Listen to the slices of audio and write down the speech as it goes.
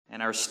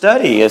And our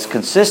study is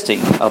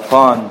consisting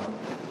upon,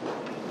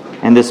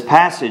 in this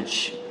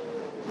passage,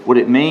 what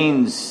it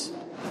means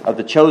of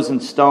the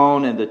chosen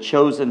stone and the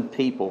chosen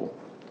people.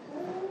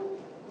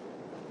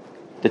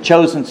 The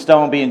chosen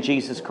stone being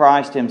Jesus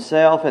Christ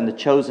Himself, and the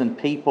chosen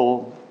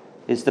people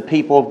is the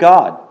people of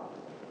God.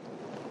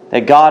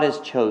 That God has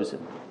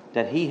chosen,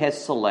 that He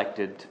has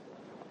selected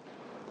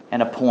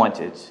and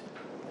appointed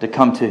to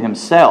come to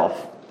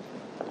Himself,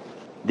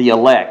 the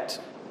elect.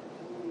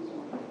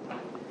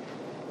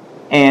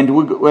 And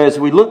as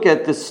we look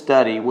at this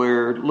study,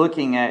 we're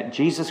looking at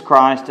Jesus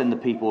Christ and the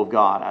people of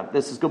God.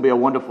 This is going to be a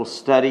wonderful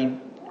study.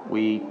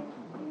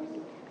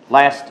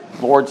 Last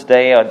Lord's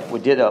Day, we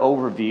did an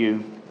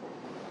overview.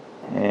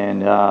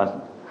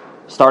 And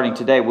starting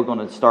today, we're going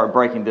to start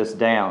breaking this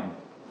down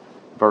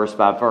verse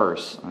by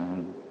verse.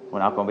 And we're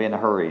not going to be in a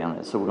hurry on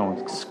it. So we're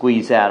going to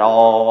squeeze out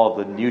all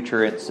the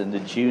nutrients and the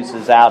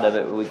juices out of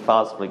it we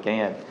possibly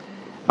can.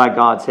 By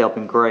God's help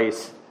and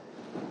grace,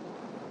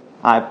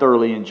 I've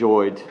thoroughly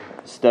enjoyed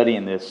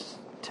studying this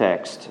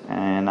text,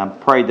 and I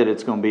pray that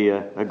it's going to be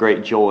a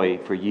great joy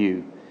for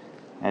you,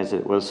 as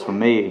it was for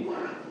me,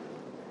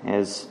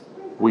 as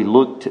we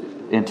looked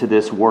into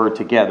this word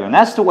together. And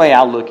that's the way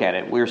I look at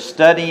it. We're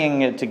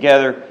studying it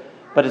together,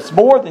 but it's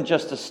more than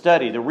just a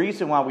study. The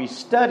reason why we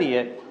study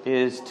it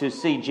is to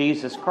see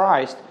Jesus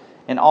Christ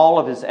in all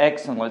of His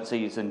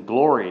excellencies and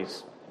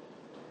glories,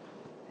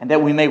 and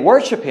that we may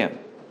worship Him.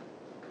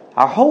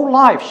 Our whole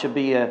life should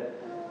be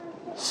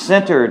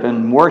centered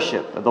in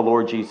worship of the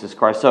Lord Jesus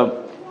Christ.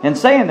 So, in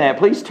saying that,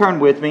 please turn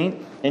with me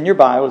in your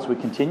Bible as we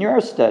continue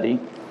our study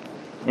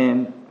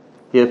in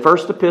the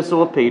first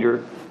epistle of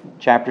Peter,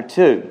 chapter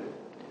 2.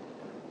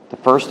 The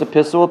first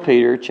epistle of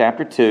Peter,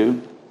 chapter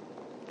 2.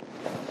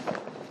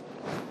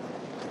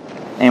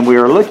 And we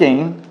are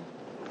looking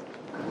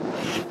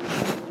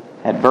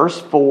at verse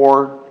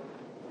 4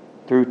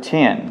 through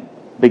 10,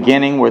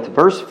 beginning with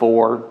verse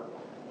 4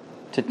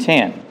 to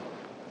 10.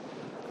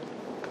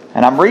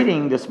 And I'm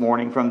reading this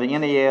morning from the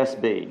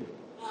NASB.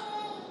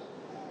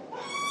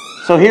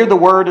 So hear the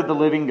word of the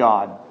living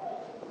God.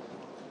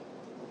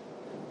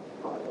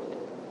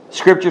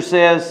 Scripture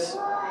says,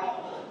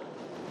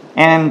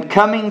 "And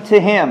coming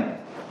to Him,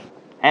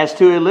 as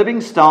to a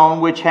living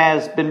stone which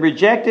has been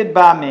rejected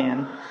by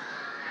men,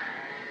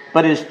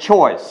 but is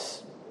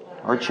choice,"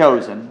 or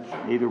chosen,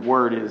 either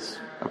word is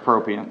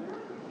appropriate,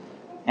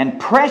 "and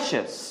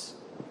precious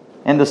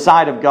in the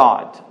sight of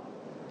God,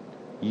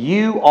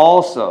 you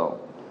also,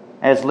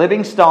 as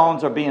living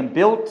stones, are being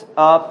built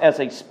up as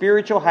a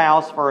spiritual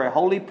house for a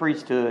holy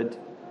priesthood,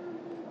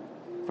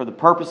 for the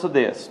purpose of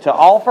this, to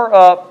offer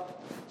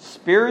up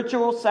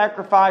spiritual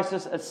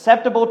sacrifices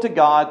acceptable to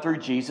God through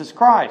Jesus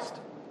Christ.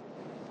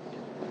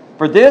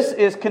 For this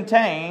is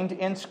contained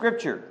in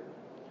Scripture.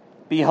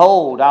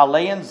 Behold, I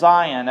lay in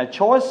Zion a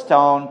choice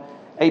stone,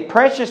 a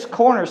precious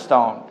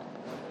cornerstone,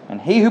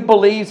 and he who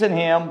believes in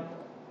Him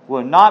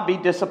will not be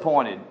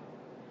disappointed.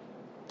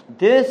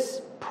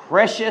 This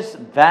precious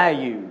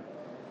value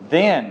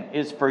then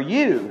is for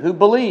you who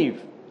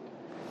believe.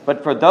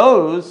 But for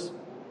those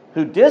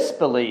who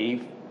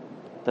disbelieve,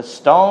 the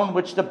stone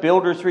which the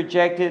builders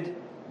rejected,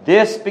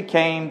 this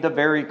became the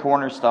very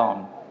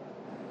cornerstone,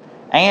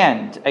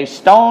 and a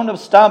stone of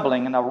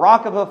stumbling and a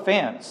rock of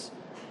offense.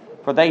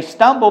 For they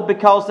stumbled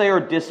because they are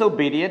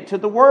disobedient to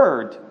the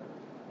word,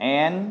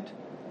 and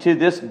to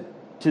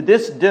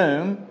this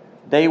doom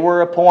they were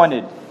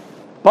appointed.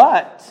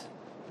 But,"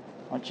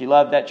 don't you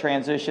love that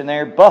transition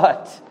there?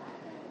 "But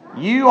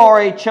you are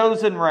a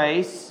chosen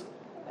race,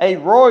 a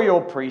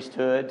royal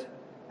priesthood,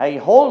 a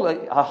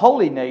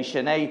holy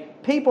nation, a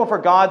people for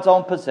God's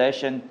own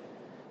possession,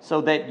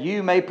 so that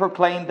you may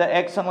proclaim the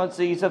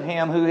excellencies of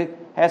Him who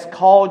has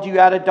called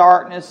you out of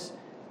darkness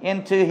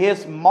into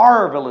His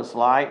marvelous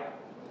light.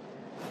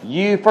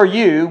 For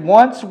you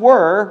once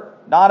were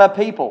not a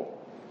people,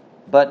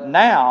 but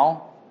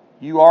now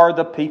you are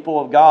the people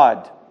of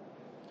God.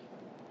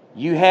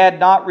 You had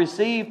not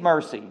received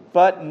mercy,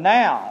 but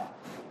now,"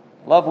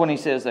 love when he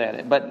says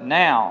that, "but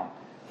now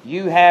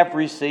you have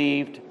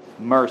received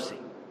mercy."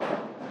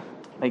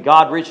 May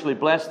God richly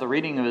bless the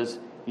reading of His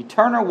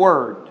eternal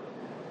word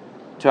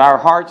to our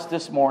hearts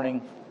this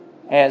morning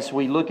as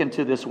we look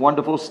into this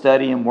wonderful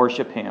study and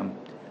worship Him.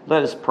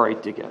 Let us pray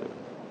together.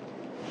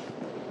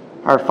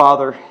 Our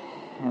Father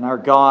and our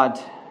God,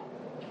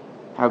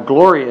 how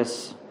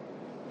glorious,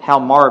 how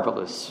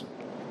marvelous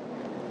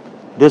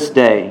this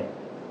day,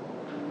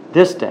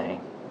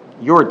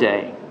 your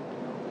day,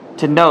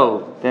 to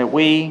know that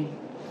we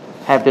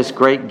have this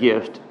great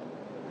gift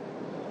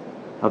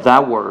of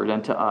Thy word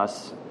unto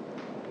us.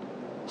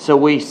 So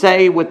we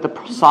say with the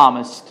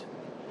psalmist,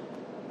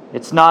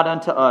 "It's not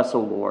unto us, O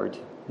Lord,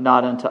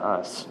 not unto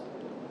us,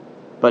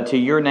 but to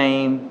Your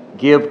name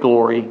give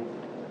glory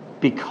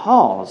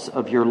because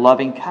of Your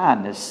loving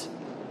kindness,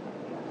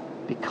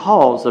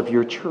 because of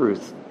Your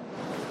truth."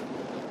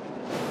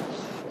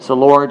 So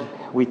Lord,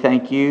 we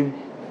thank You.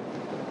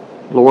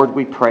 Lord,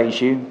 we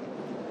praise You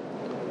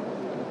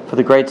for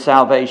the great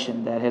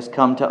salvation that has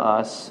come to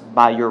us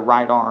by Your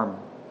right arm.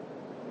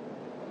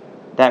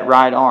 That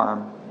right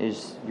arm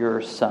is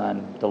your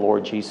Son, the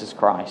Lord Jesus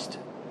Christ,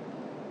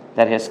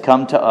 that has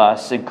come to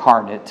us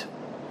incarnate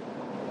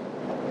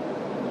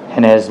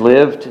and has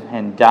lived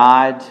and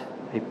died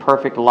a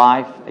perfect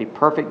life, a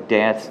perfect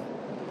death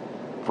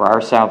for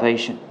our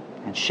salvation,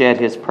 and shed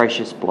His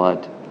precious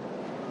blood.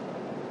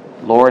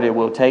 Lord, it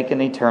will take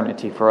an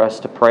eternity for us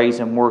to praise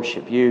and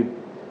worship You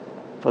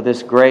for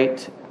this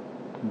great,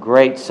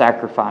 great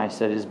sacrifice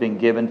that has been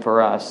given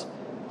for us,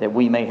 that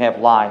we may have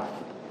life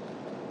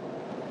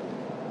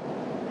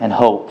and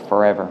hope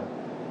forever.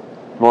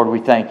 Lord, we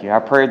thank You.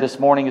 Our prayer this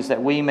morning is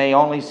that we may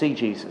only see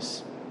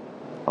Jesus.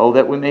 Oh,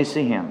 that we may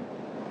see Him.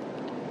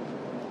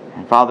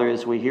 And Father,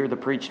 as we hear the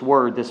preached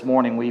word this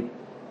morning, we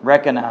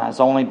recognize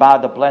only by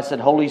the blessed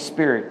Holy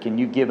Spirit can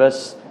You give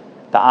us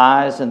the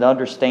eyes and the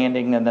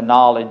understanding and the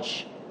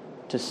knowledge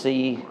to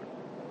see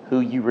who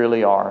You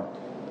really are.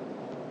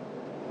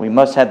 We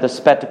must have the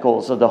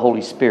spectacles of the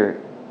Holy Spirit.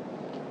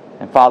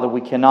 And Father,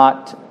 we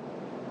cannot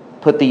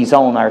put these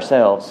on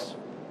ourselves.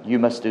 You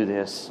must do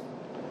this.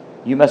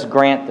 You must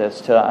grant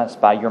this to us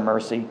by Your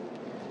mercy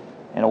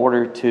in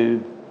order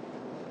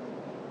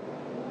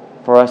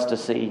for us to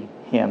see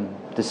Him,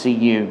 to see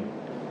You.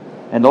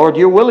 And Lord,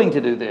 You're willing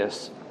to do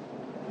this.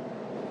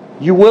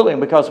 You're willing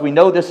because we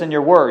know this in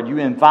Your word. You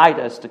invite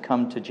us to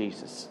come to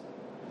Jesus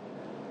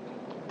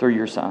through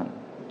Your Son,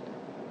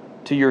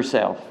 to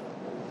Yourself.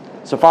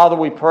 So Father,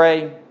 we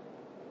pray,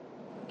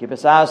 give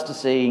us eyes to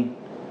see,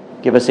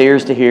 give us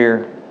ears to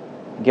hear,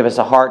 and give us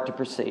a heart to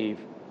perceive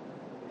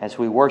as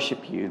we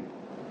worship You.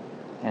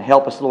 And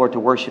help us, Lord, to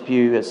worship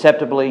You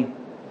acceptably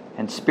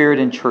in spirit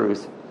and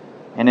truth.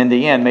 And in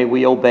the end, may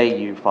we obey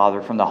You,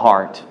 Father, from the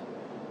heart.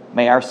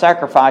 May our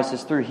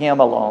sacrifices through Him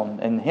alone,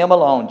 and Him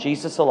alone,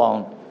 Jesus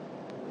alone,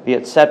 be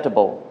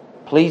acceptable,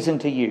 pleasing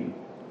to You.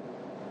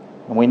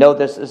 And we know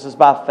this is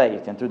by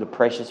faith and through the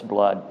precious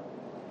blood.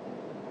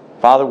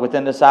 Father,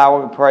 within this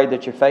hour, we pray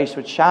that Your face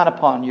would shine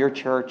upon Your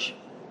church,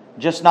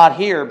 just not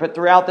here, but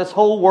throughout this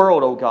whole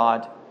world, O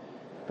God,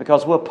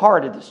 because we're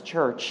part of this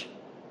church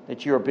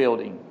that You're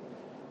building.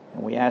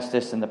 And we ask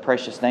this in the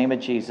precious name of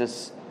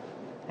Jesus.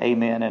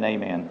 Amen and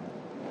amen.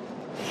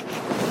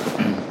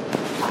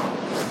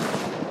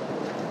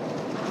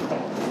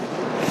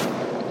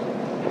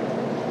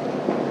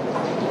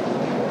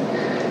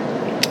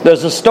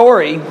 There's a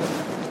story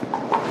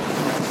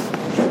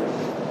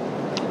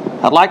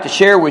I'd like to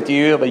share with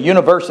you of a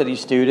university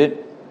student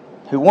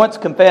who once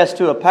confessed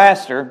to a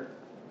pastor.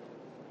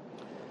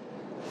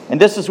 And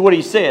this is what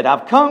he said: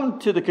 "I've come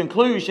to the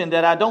conclusion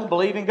that I don't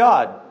believe in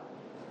God."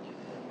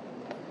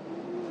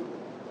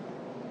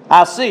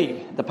 "I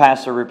see," the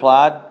pastor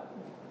replied.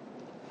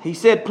 He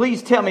said,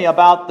 "Please tell me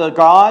about the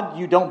God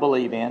you don't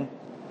believe in."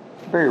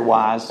 Very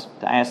wise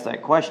to ask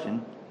that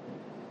question.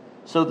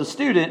 So the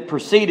student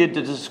proceeded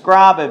to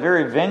describe a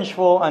very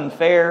vengeful,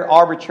 unfair,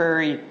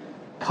 arbitrary,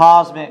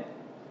 cosmic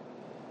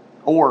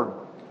org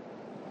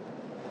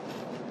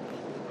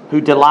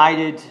who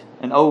delighted,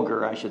 an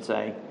ogre, I should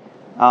say,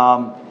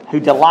 who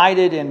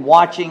delighted in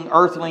watching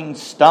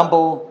earthlings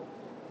stumble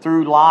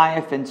through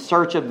life in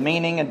search of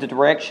meaning and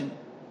direction.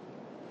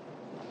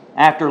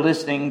 After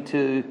listening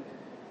to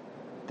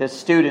the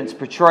student's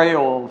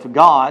portrayal of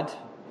God,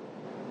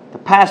 the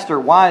pastor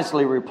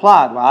wisely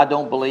replied, "Well, I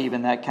don't believe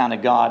in that kind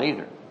of God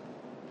either."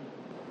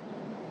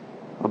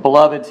 But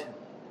beloved,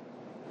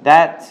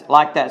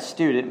 like that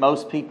student,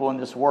 most people in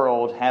this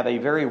world have a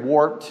very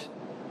warped,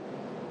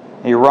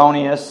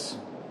 erroneous,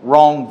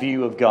 wrong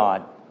view of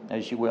God,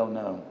 as you well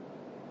know.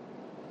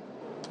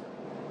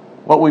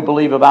 What we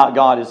believe about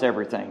God is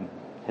everything.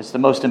 It's the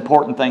most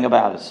important thing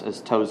about us, as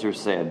Tozer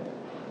said.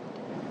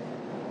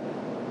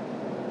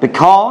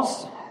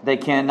 Because they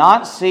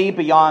cannot see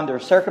beyond their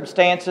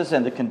circumstances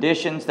and the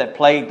conditions that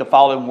plague the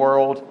fallen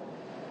world,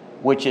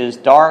 which is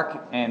dark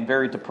and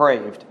very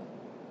depraved.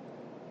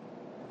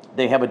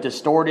 They have a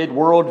distorted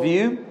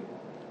worldview,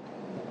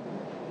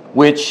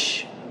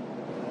 which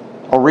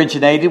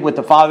originated with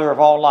the father of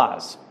all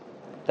lies,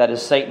 that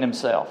is Satan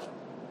himself.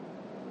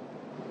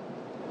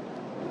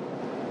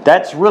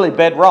 That's really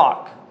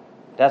bedrock.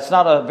 That's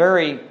not a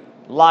very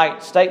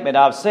light statement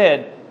I've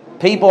said.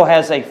 People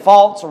has a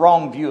false,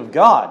 wrong view of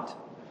God.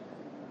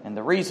 And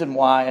the reason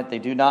why, they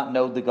do not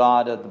know the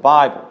God of the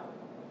Bible.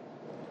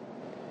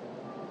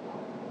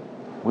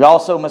 We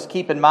also must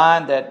keep in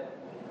mind that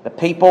the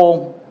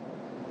people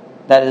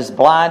that is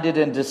blinded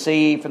and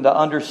deceived from the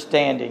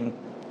understanding,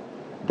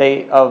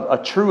 of a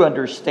true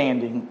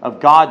understanding of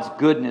God's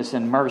goodness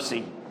and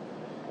mercy.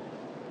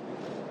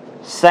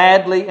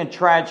 Sadly and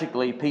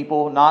tragically,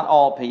 people, not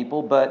all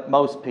people, but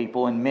most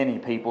people and many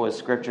people, as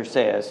Scripture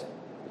says,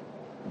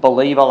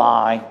 believe a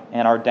lie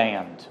and are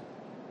damned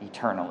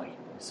eternally.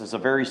 This is a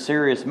very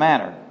serious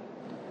matter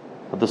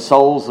of the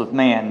souls of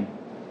men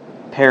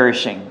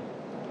perishing.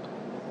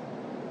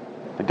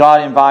 But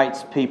God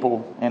invites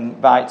people,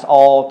 invites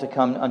all to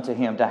come unto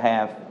Him to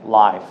have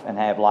life and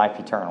have life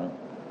eternal.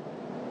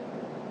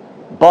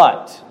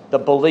 But the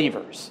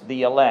believers,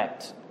 the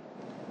elect,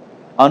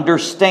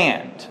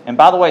 understand. And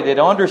by the way, they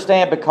don't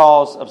understand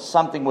because of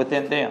something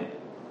within them.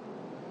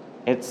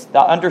 It's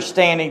the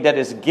understanding that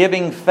is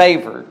giving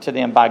favor to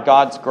them by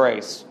God's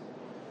grace.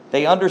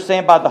 They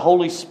understand by the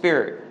Holy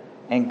Spirit,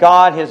 and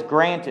God has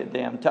granted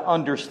them to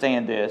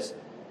understand this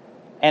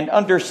and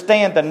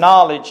understand the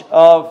knowledge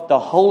of the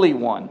Holy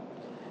One.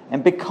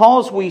 And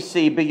because we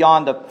see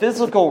beyond the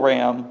physical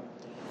realm,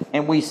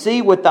 and we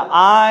see with the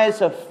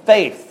eyes of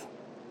faith,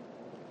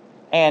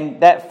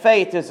 and that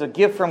faith is a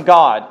gift from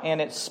God,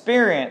 and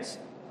experience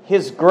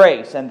His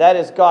grace, and that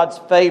is God's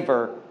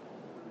favor,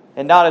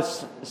 and not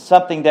as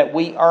something that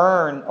we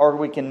earn or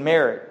we can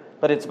merit,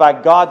 but it's by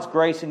God's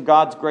grace and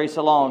God's grace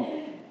alone.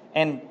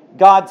 And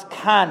God's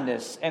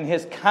kindness, and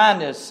His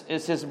kindness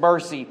is His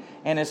mercy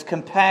and His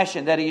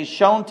compassion that He has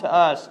shown to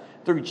us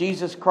through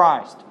Jesus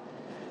Christ.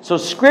 So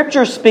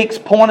Scripture speaks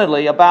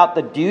pointedly about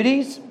the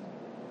duties.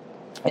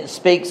 It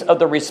speaks of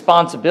the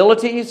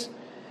responsibilities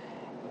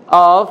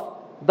of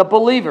the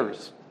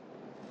believers.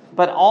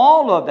 But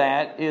all of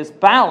that is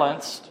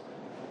balanced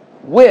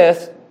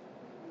with,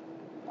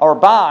 or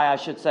by, I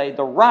should say,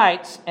 the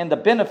rights and the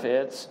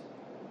benefits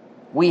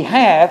we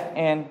have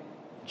in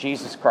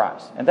Jesus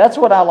Christ. And that's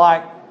what I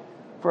like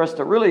for us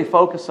to really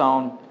focus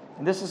on.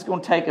 And this is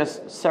going to take us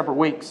several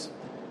weeks,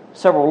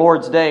 several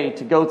Lord's Day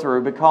to go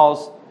through,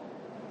 because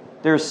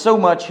there's so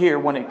much here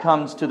when it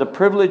comes to the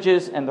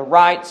privileges and the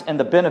rights and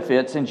the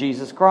benefits in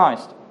Jesus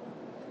Christ.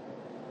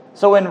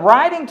 So in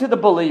writing to the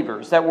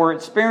believers that were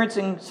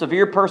experiencing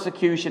severe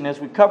persecution, as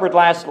we covered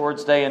last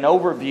Lord's Day, an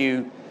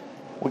overview,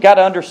 we got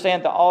to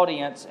understand the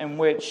audience in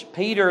which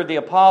Peter the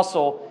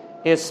apostle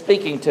is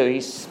speaking to.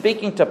 He's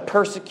speaking to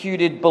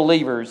persecuted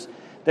believers.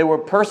 They were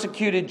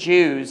persecuted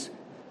Jews,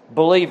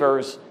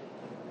 believers,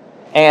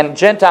 and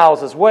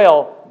Gentiles as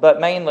well, but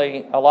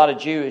mainly a lot of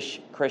Jewish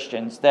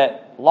Christians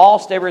that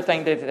lost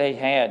everything that they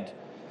had.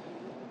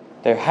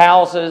 Their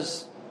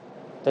houses,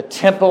 the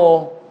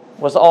temple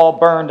was all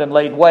burned and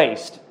laid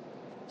waste.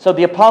 So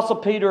the Apostle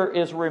Peter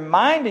is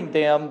reminding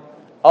them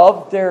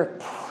of their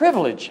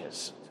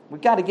privileges.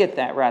 We've got to get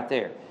that right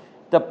there.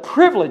 The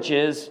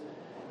privileges,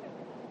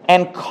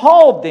 and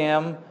called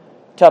them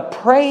to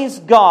praise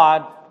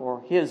God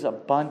for His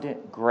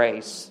abundant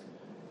grace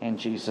in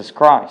Jesus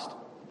Christ.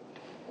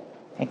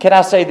 And can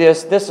I say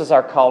this? This is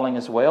our calling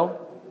as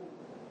well.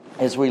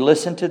 As we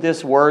listen to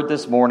this word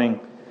this morning,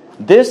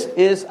 this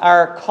is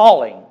our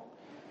calling.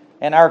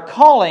 And our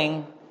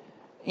calling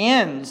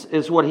ends,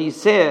 is what he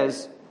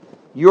says,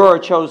 you're a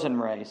chosen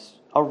race,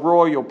 a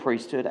royal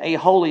priesthood, a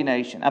holy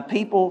nation, a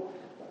people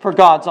for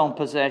God's own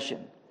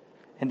possession.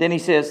 And then he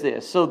says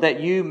this, so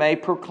that you may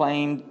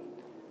proclaim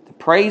the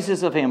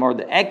praises of Him, or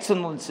the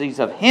excellencies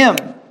of Him,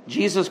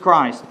 Jesus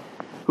Christ,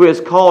 who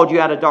has called you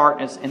out of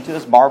darkness into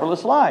His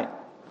marvelous light.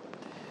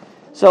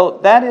 So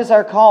that is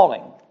our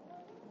calling.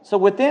 So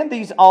within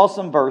these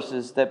awesome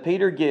verses that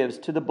Peter gives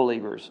to the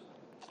believers,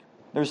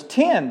 there's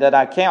 10 that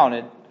I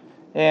counted,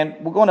 and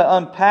we're going to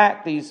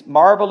unpack these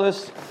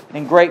marvelous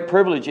and great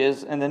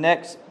privileges in the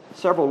next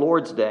several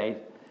Lord's Day.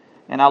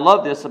 And I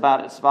love this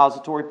about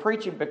expository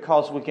preaching,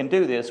 because we can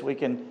do this. We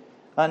can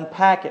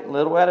unpack it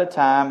little at a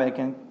time.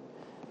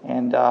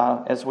 And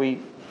as we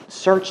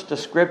search the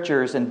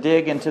Scriptures and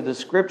dig into the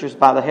Scriptures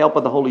by the help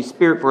of the Holy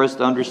Spirit for us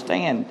to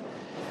understand.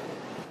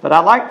 But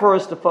I'd like for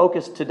us to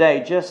focus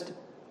today just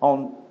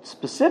on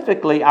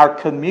specifically our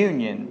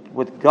communion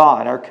with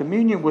God. Our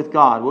communion with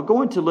God. We're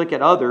going to look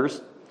at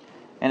others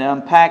and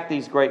unpack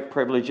these great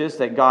privileges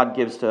that God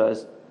gives to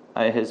us,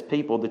 His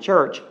people, the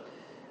church.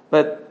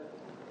 But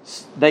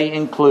they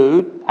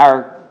include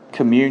our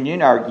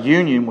communion, our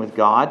union with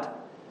God.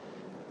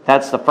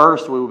 That's the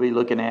first we will be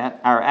looking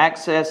at. Our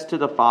access to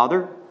the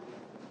Father.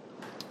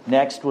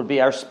 Next would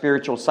be our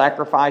spiritual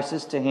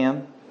sacrifices to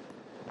Him,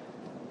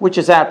 which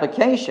is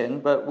application,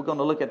 but we're going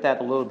to look at that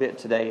a little bit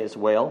today as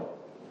well.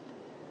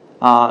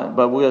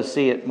 But we'll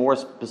see it more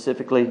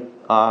specifically,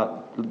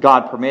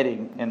 God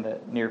permitting, in the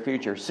near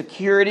future.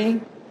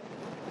 Security,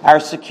 our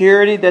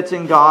security that's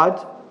in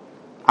God,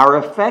 our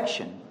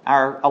affection,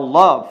 a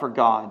love for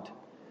God,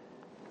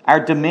 our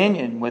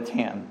dominion with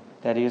Him,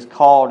 that He has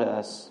called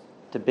us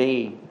to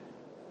be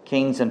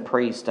kings and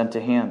priests unto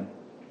Him.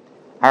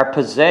 Our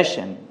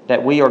possession,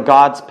 that we are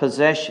God's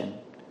possession,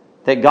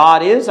 that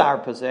God is our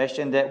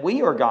possession, that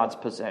we are God's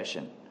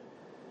possession.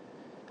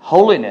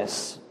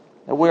 Holiness,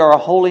 that we are a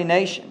holy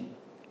nation.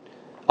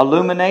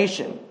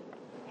 Illumination,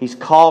 He's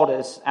called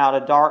us out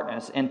of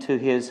darkness into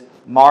His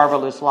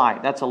marvelous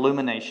light. That's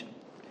illumination.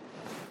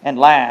 And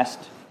last,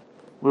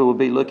 we will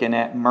be looking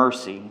at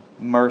mercy.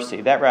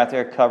 Mercy. That right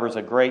there covers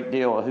a great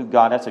deal of who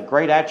God. That's a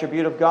great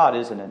attribute of God,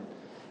 isn't it?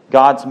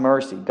 God's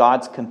mercy,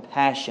 God's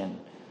compassion,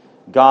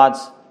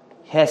 God's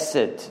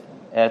hesed.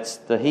 That's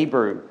the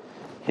Hebrew.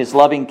 His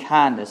loving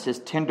kindness, His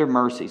tender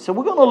mercy. So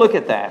we're going to look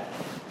at that.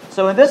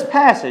 So in this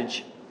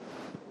passage,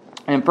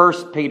 in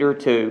 1 Peter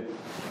 2,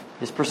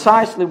 is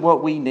precisely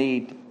what we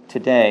need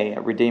today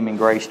at Redeeming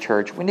Grace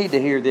Church. We need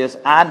to hear this.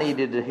 I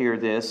needed to hear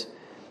this.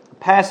 I'm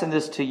passing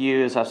this to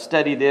you as I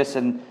study this.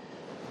 And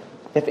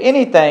if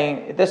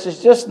anything, this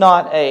is just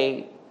not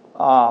a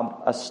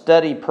a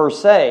study per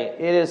se.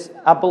 It is,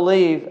 I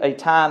believe, a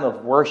time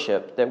of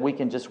worship that we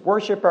can just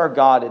worship our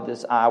God at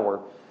this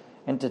hour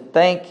and to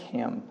thank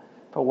Him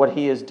for what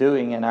He is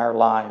doing in our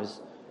lives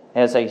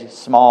as a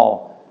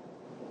small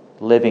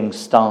living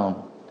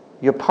stone.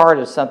 You're part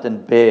of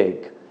something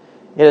big.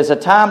 It is a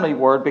timely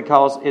word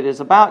because it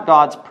is about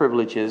God's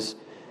privileges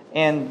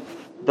in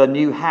the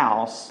new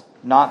house,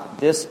 not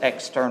this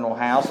external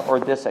house or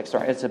this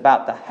external. It's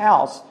about the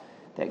house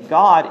that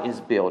God is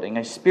building,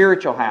 a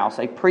spiritual house,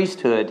 a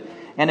priesthood.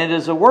 And it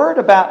is a word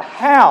about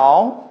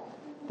how,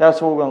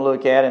 that's what we're going to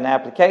look at in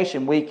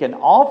application, we can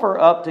offer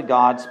up to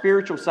God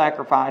spiritual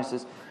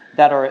sacrifices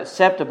that are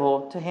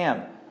acceptable to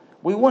Him.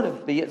 We want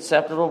to be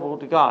acceptable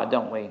to God,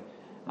 don't we?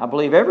 I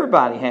believe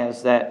everybody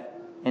has that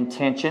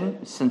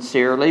intention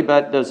sincerely,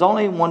 but there's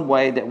only one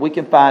way that we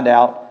can find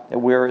out that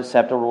we're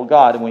acceptable to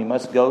God, and we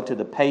must go to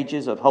the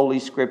pages of Holy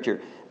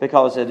Scripture,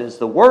 because it is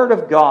the Word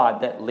of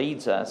God that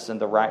leads us in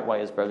the right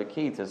way, as Brother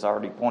Keith has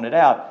already pointed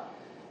out.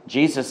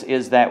 Jesus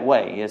is that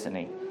way, isn't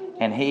He?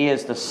 And He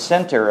is the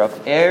center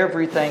of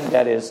everything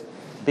that is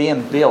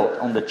being built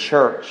on the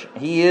church.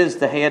 He is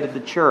the head of the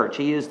church.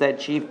 He is that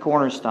chief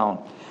cornerstone.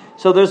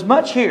 So there's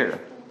much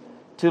here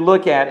to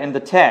look at in the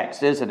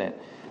text, isn't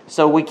it?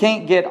 So we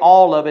can't get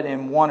all of it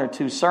in one or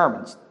two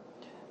sermons,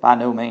 by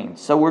no means.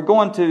 So we're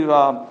going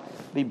to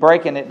be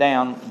breaking it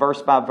down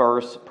verse by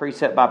verse,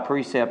 precept by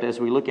precept, as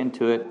we look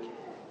into it,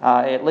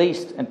 at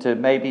least into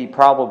maybe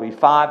probably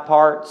 5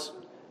 parts,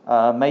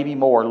 maybe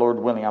more, Lord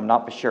willing. I'm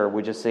not for sure.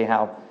 We'll just see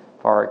how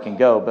far it can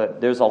go, but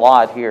there's a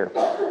lot here.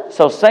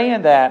 So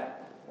saying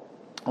that,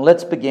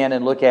 let's begin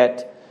and look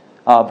at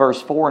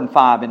verse 4 and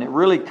 5, and it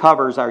really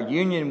covers our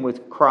union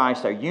with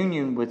Christ, our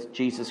union with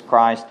Jesus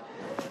Christ,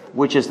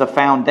 which is the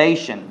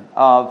foundation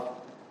of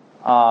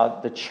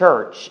the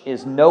church,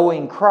 is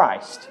knowing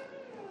Christ.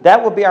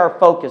 That will be our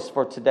focus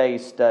for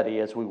today's study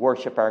as we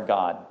worship our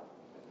God.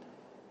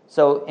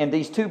 So in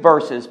these 2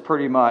 verses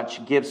pretty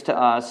much gives to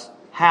us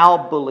how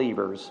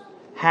believers,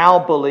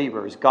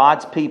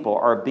 God's people,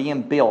 are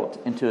being built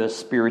into a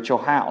spiritual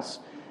house.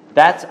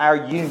 That's our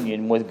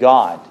union with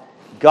God.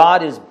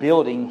 God is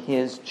building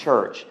His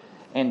church,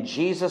 and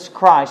Jesus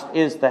Christ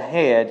is the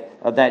head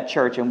of that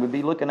church. And we'll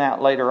be looking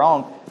at later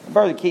on.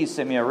 Brother Keith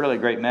sent me a really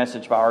great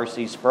message by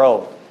R.C.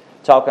 Sproul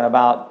talking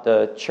about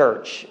the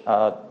church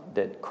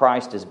that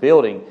Christ is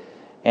building,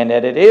 and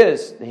that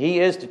He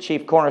is the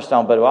chief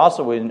cornerstone. But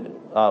also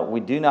we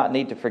do not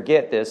need to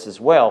forget this as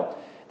well,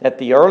 that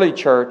the early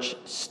church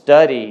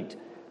studied,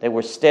 they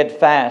were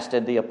steadfast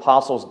in the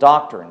apostles'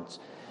 doctrines.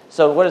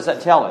 So what does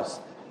that tell us?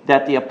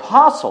 That the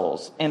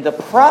apostles and the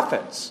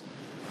prophets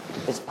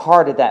is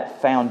part of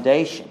that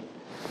foundation,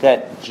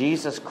 that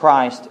Jesus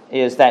Christ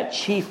is that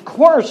chief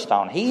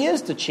cornerstone. He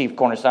is the chief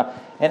cornerstone.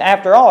 And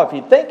after all, if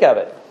you think of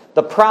it,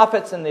 the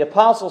prophets and the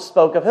apostles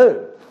spoke of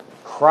who?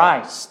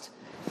 Christ.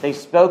 They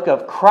spoke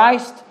of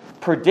Christ,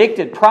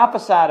 predicted,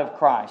 prophesied of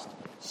Christ,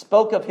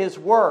 spoke of His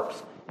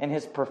works and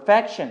His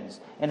perfections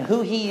and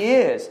who He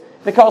is.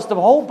 Because the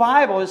whole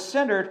Bible is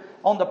centered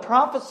on the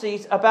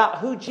prophecies about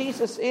who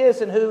Jesus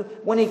is and who,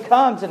 when He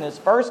comes, in His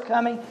first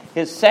coming,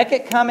 His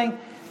second coming.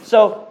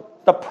 So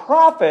the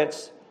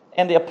prophets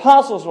and the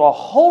apostles were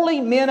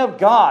holy men of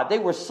God. They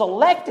were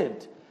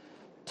selected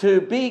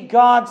to be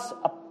God's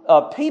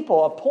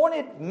people,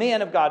 appointed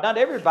men of God. Not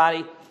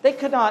everybody.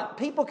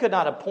 People could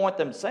not appoint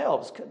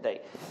themselves, could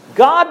they?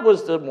 God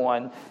was the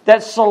one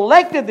that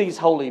selected these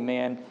holy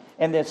men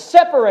and then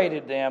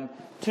separated them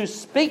to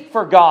speak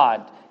for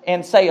God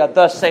and say,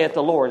 "Thus saith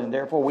the Lord." And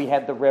therefore we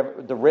have the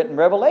written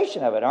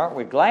revelation of it. Aren't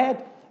we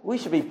glad? We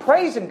should be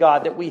praising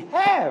God that we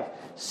have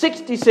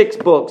 66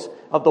 books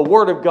of the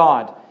Word of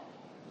God.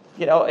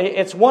 You know,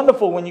 it's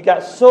wonderful when you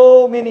got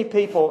so many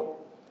people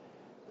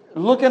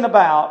looking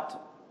about,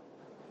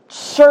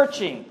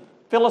 searching,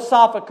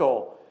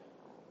 philosophical,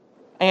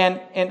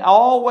 and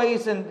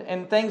always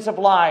in things of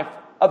life,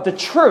 of the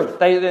truth.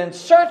 They're in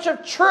search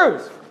of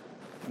truth.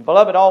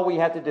 Beloved, all we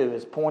have to do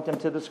is point them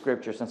to the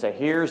Scriptures and say,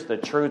 here's the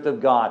truth of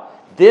God.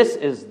 This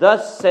is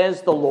thus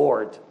says the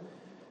Lord.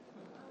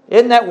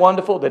 Isn't that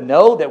wonderful to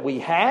know that we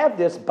have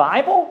this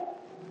Bible?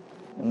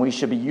 And we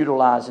should be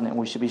utilizing it, and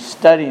we should be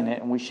studying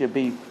it, and we should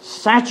be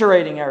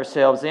saturating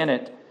ourselves in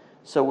it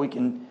so we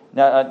can,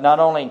 not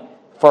only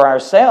for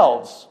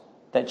ourselves,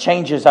 that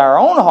changes our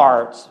own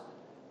hearts,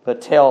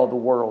 but tell the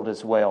world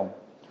as well.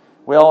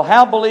 Well,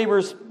 how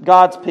believers,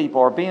 God's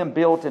people, are being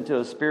built into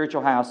a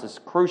spiritual house is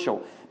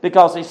crucial,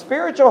 because a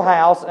spiritual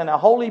house and a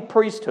holy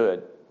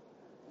priesthood,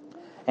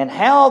 and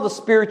how the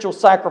spiritual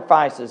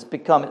sacrifices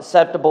become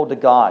acceptable to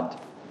God.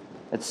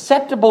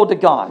 Acceptable to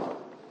God.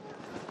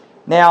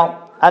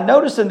 Now, I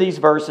notice in these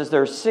verses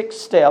there are 6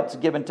 steps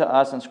given to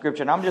us in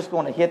Scripture, and I'm just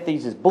going to hit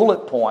these as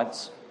bullet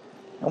points,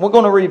 and we're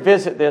going to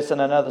revisit this in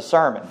another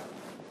sermon.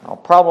 I'll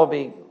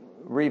probably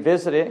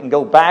revisit it and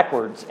go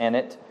backwards in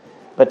it,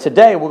 but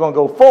today we're going to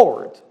go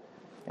forward,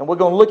 and we're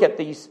going to look at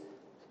these,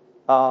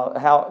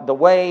 how the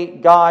way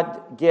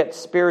God gets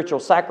spiritual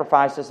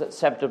sacrifices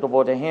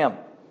acceptable to Him.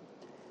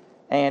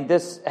 And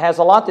this has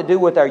a lot to do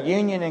with our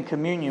union and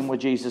communion with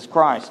Jesus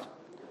Christ.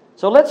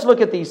 So let's look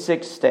at these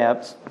 6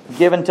 steps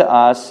given to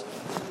us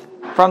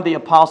from the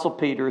Apostle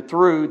Peter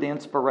through the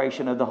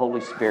inspiration of the Holy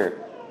Spirit.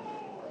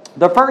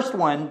 The first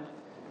one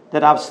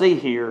that I see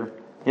here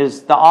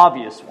is the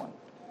obvious one.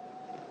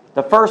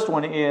 The first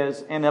one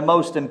is, and the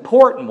most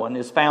important one,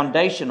 is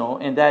foundational,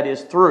 and that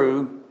is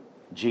through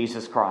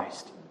Jesus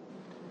Christ.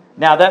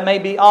 Now, that may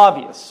be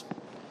obvious.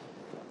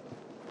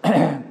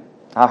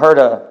 I heard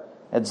an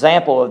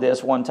example of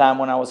this one time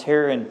when I was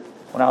here and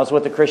when I was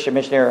with the Christian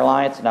Missionary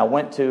Alliance, and I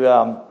went to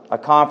a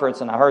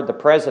conference, and I heard the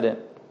president.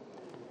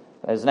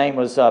 His name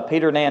was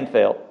Peter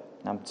Nanfeld.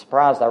 I'm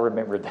surprised I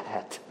remembered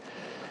that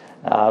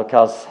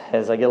because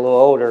as I get a little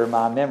older,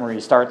 my memory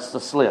starts to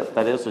slip.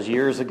 But this was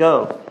years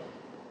ago.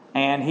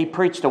 And he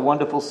preached a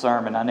wonderful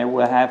sermon. I never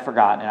will have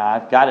forgotten it.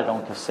 I've got it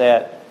on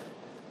cassette.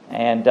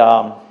 And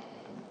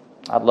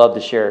I'd love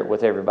to share it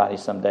with everybody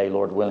someday,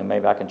 Lord willing.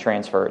 Maybe I can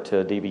transfer it to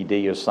a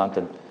DVD or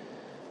something,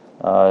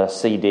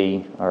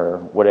 CD or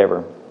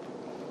whatever.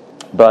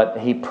 But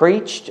he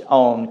preached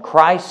on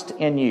Christ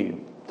in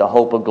you, the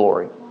hope of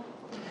glory.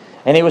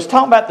 And he was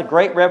talking about the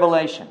great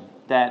revelation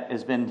that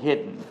has been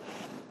hidden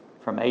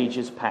from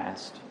ages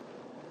past.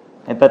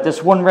 But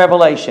this one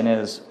revelation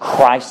is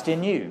Christ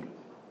in you,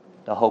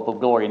 the hope of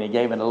glory. And he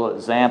gave it a little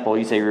example.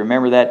 He said,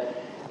 remember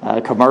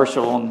that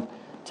commercial on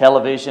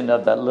television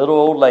of that little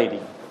old lady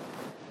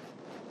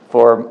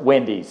for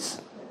Wendy's?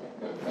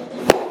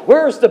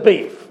 Where's the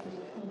beef?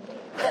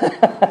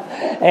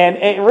 And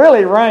it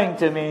really rang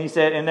to me. He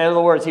said, in other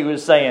words, he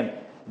was saying,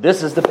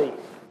 this is the beef.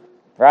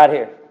 Right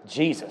here.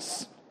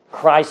 Jesus.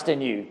 Christ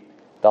in you.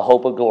 The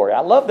hope of glory. I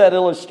love that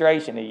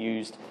illustration he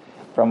used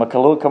from a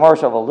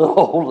commercial of a little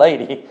old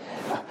lady.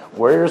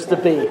 Where's the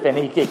beef? And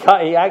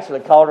he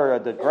actually called her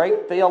the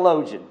great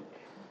theologian.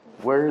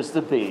 Where's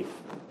the beef?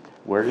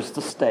 Where's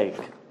the steak?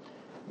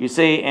 You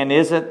see, and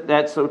isn't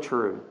that so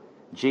true?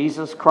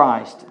 Jesus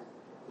Christ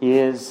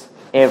is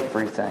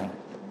everything.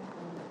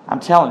 I'm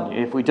telling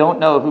you, if we don't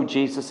know who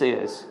Jesus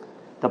is,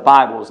 the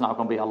Bible is not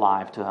going to be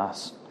alive to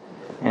us.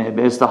 And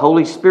it's the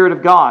Holy Spirit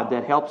of God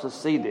that helps us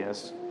see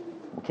this.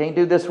 We can't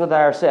do this with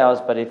ourselves,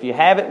 but if you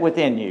have it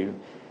within you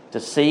to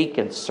seek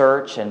and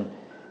search and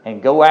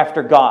go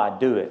after God,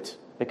 do it,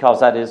 because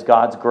that is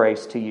God's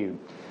grace to you.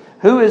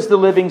 Who is the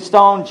living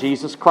stone?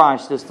 Jesus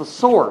Christ is the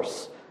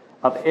source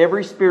of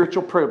every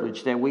spiritual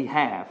privilege that we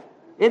have.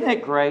 Isn't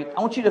that great?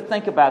 I want you to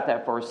think about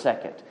that for a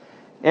second.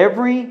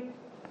 Every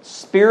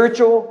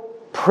spiritual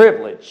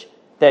privilege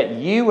that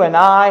you and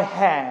I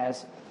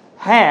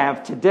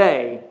have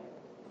today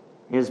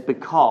is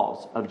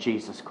because of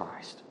Jesus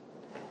Christ.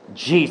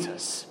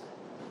 Jesus,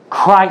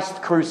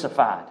 Christ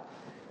crucified,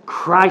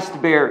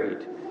 Christ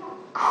buried,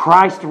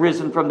 Christ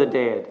risen from the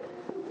dead,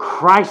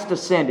 Christ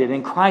ascended,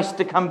 and Christ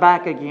to come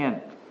back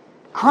again.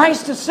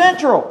 Christ is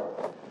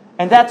central.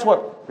 And that's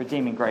what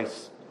Redeeming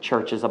Grace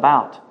Church is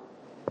about.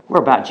 We're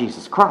about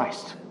Jesus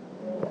Christ.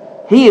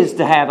 He is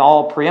to have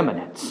all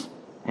preeminence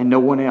and no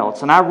one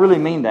else. And I really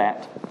mean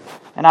that.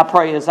 And I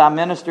pray as I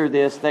minister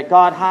this that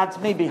God hides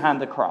me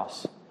behind the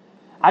cross.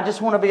 I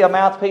just want to be a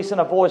mouthpiece and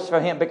a voice for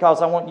Him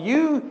because I want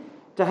you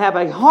to have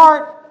a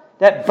heart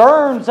that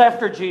burns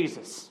after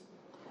Jesus.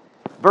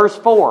 Verse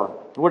 4,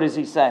 what does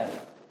he say?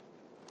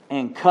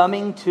 And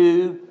coming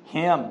to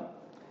Him.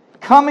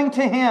 Coming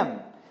to Him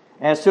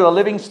as to a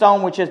living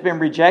stone which has been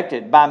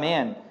rejected by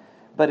men,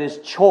 but is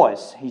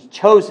choice. He's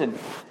chosen.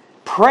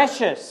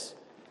 Precious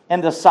in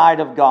the sight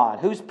of God.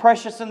 Who's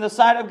precious in the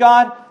sight of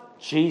God?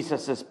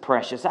 Jesus is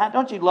precious.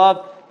 Don't you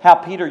love how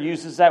Peter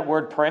uses that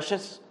word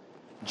precious?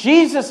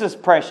 Jesus is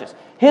precious.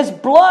 His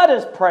blood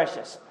is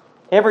precious.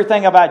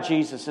 Everything about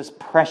Jesus is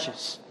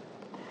precious.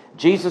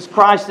 Jesus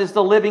Christ is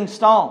the living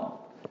stone.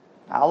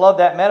 I love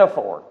that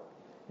metaphor.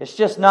 It's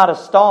just not a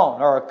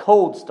stone or a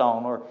cold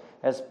stone, or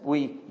as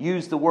we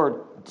use the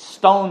word,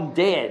 stone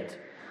dead.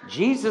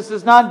 Jesus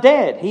is not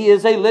dead. He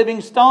is a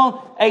living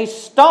stone, a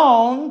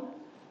stone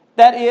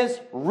that is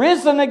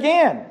risen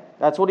again.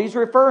 That's what he's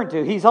referring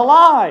to. He's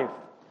alive.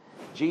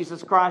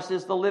 Jesus Christ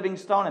is the living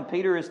stone, and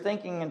Peter is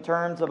thinking in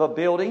terms of a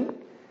building.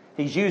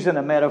 He's using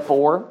a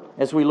metaphor,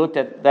 as we looked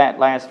at that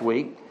last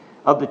week,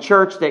 of the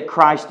church that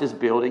Christ is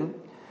building.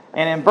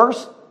 And in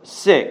verse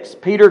 6,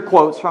 Peter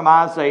quotes from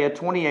Isaiah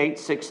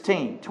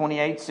 28:16.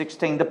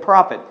 28:16, the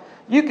prophet.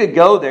 You could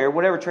go there,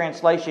 whatever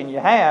translation you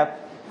have,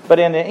 but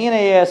in the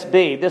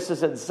NASB, this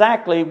is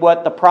exactly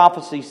what the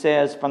prophecy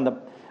says from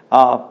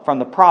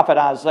the prophet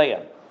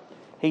Isaiah.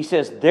 He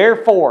says,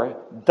 therefore,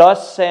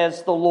 thus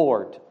says the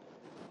Lord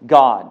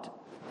God,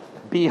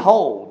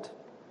 behold,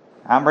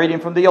 I'm reading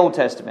from the Old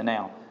Testament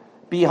now.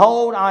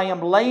 Behold, I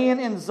am laying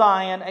in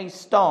Zion a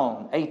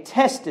stone, a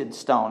tested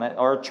stone,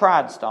 or a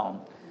tried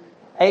stone,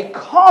 a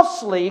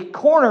costly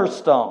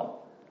cornerstone,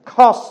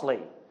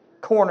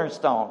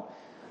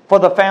 for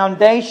the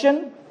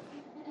foundation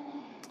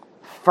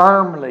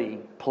firmly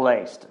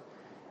placed.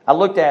 I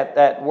looked at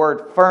that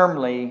word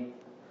firmly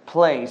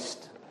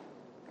placed,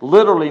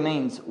 literally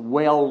means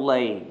well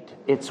laid.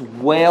 It's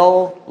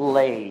well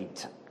laid.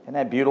 Isn't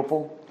that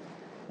beautiful?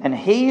 And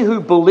he who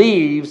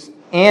believes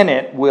in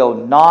it will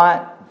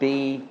not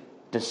be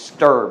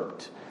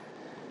disturbed.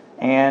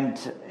 And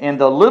in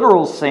the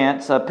literal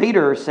sense,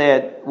 Peter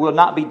said, will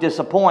not be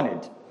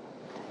disappointed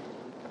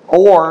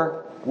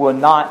or will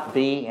not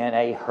be in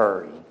a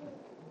hurry.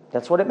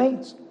 That's what it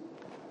means.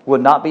 Will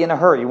not be in a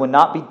hurry, will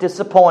not be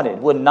disappointed,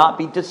 will not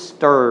be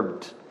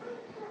disturbed.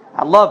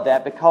 I love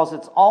that because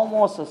it's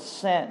almost a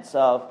sense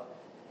of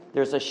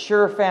there's a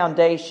sure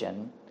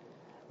foundation,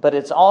 but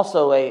it's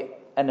also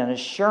an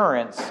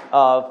assurance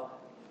of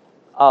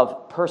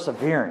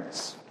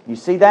perseverance. You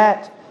see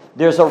that?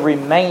 There's a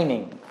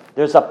remaining,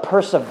 there's a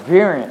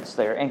perseverance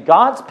there. And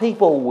God's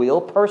people will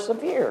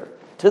persevere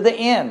to the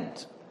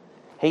end.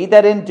 He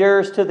that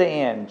endures to the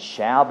end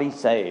shall be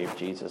saved,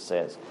 Jesus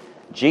says.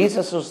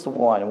 Jesus was the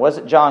one. Was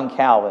it John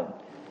Calvin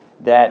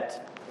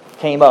that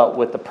came up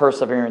with the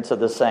perseverance of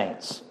the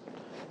saints?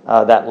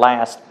 That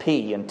last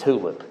P in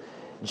tulip.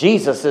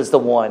 Jesus is the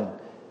one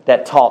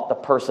that taught the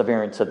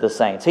perseverance of the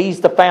saints. He's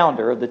the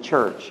founder of the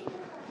church.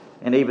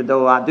 And even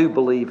though I do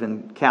believe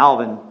in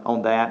Calvin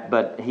on that,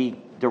 but he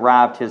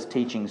derived his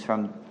teachings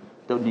from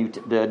the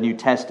New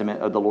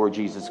Testament of the Lord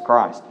Jesus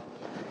Christ.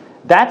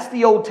 That's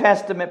the Old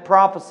Testament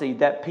prophecy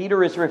that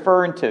Peter is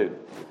referring to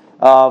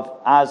of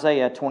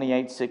Isaiah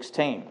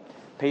 28:16.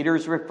 Peter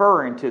is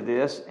referring to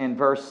this in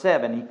verse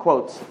 7. He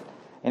quotes,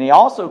 and he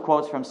also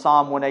quotes from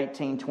Psalm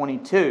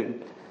 118:22.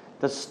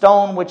 The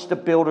stone which the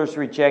builders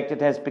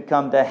rejected has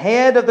become the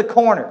head of the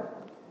corner.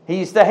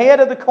 He's the head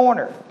of the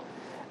corner.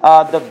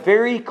 The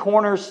very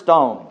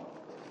cornerstone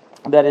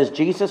that is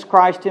Jesus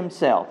Christ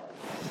Himself.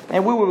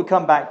 And we will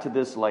come back to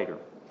this later.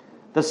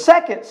 The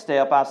second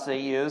step I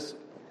see is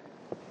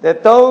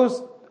that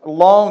those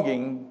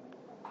longing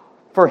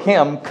for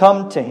Him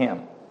come to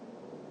Him.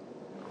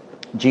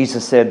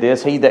 Jesus said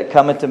this, He that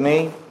cometh to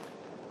me,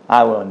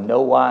 I will in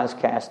no wise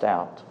cast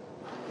out.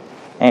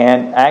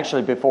 And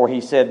actually before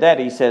He said that,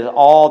 He says,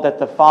 all that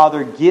the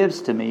Father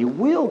gives to me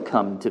will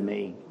come to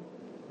me.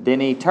 Then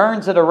He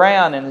turns it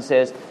around and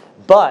says,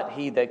 but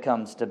he that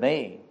comes to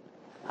me,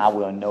 I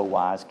will in no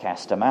wise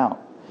cast him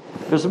out.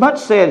 There's much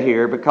said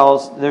here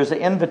because there's an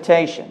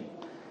invitation.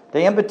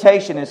 The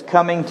invitation is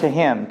coming to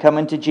Him,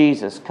 coming to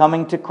Jesus,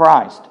 coming to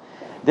Christ.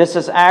 This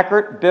is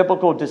accurate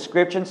biblical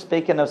description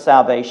speaking of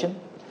salvation.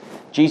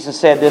 Jesus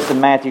said this in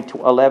Matthew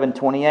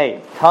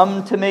 11:28.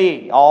 Come to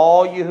me,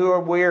 all you who are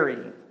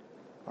weary.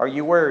 Are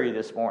you weary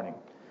this morning?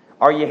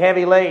 Are you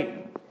heavy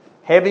laden?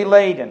 Heavy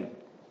laden.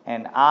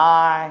 And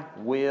I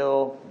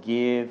will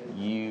give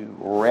you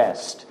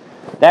rest.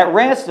 That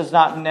rest is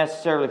not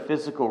necessarily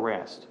physical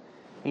rest.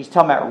 He's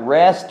talking about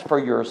rest for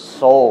your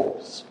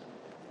souls.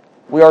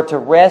 We are to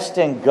rest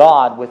in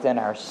God within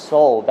our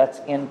soul. That's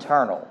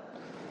internal.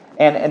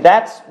 And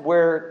that's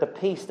where the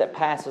peace that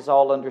passes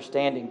all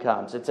understanding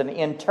comes. It's an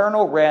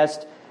internal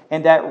rest,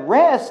 and that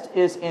rest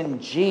is in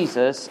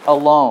Jesus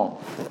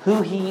alone.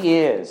 Who He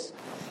is.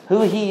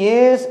 Who He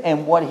is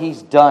and what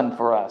He's done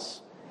for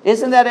us.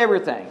 Isn't that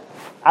everything?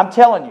 I'm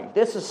telling you,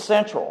 this is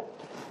central.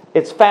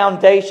 It's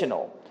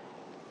foundational.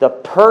 The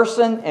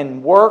person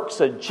and works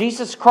of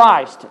Jesus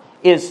Christ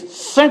is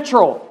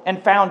central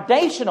and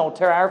foundational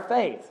to our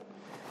faith.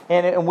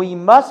 And we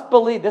must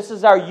believe this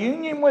is our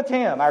union with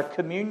Him, our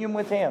communion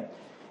with Him.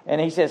 And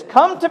He says,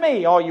 come to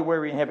me, all you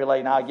weary and heavy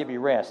laden, I'll give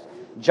you rest.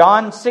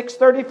 John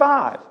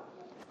 6:35,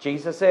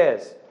 Jesus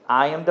says,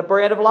 I am the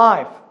bread of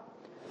life.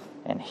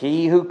 And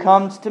he who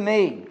comes to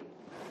me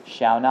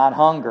shall not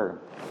hunger.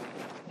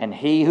 And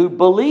he who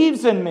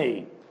believes in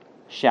me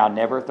shall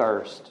never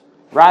thirst.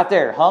 Right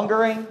there,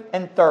 hungering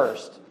and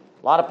thirst.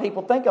 A lot of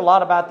people think a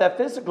lot about that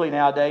physically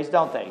nowadays,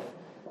 don't they?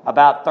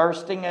 About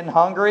thirsting and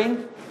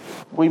hungering.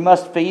 We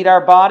must feed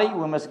our body.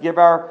 We must give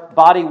our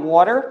body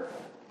water.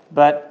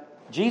 But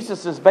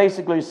Jesus is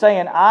basically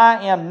saying,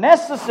 I am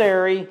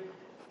necessary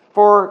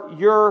for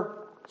your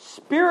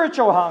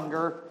spiritual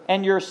hunger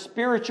and your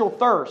spiritual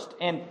thirst.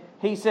 And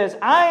He says,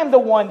 I am the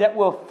one that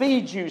will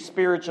feed you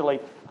spiritually.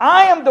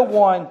 I am the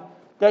one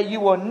that you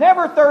will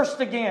never thirst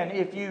again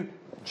if you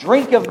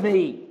drink of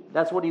me.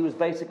 That's what He was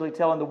basically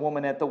telling the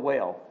woman at the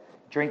well.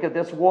 Drink of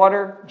this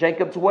water,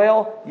 Jacob's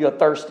well, you'll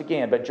thirst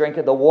again. But drink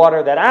of the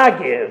water that I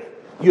give,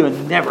 you'll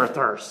never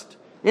thirst.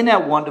 Isn't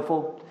that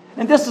wonderful?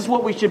 And this is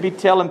what we should be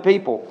telling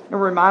people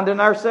and reminding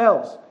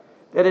ourselves.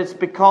 That it's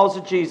because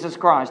of Jesus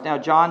Christ. Now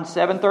John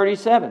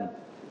 7:37.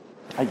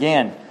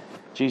 Again,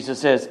 Jesus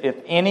says, if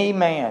any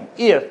man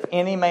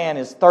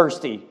is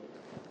thirsty,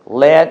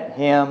 let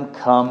him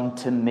come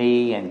to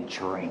me and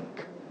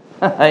drink.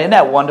 Isn't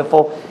that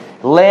wonderful?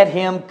 Let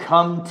him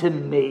come to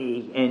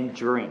me and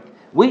drink.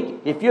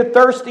 If you're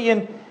thirsty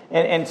and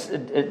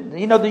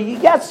you know, you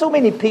got so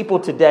many people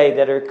today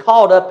that are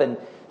caught up in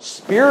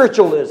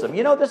spiritualism.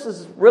 You know, this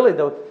is really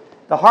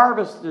the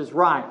harvest is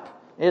ripe,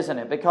 isn't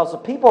it? Because the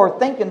people are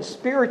thinking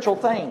spiritual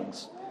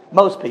things.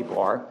 Most people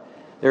are.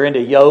 They're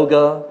into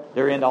yoga.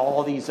 They're into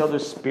all these other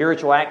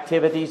spiritual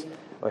activities.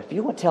 Or if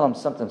you want to tell them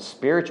something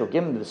spiritual,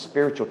 give them the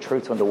spiritual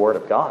truth from the Word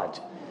of God.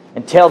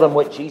 And tell them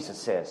what Jesus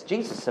says.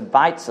 Jesus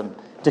invites them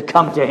to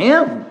come to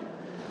Him.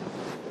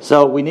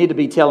 So we need to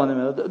be telling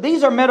them.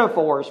 These are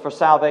metaphors for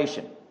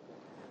salvation.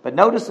 But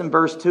notice in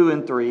verse 2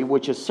 and 3,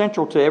 which is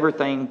central to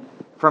everything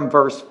from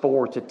verse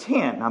 4 to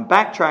 10. I'm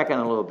backtracking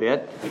a little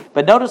bit,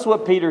 but notice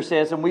what Peter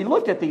says, and we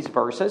looked at these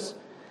verses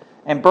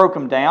and broke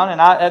them down,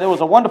 and it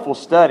was a wonderful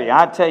study.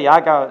 I tell you, I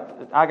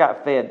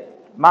got fed.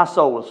 My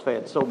soul was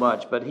fed so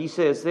much. But he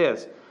says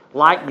this,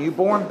 like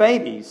newborn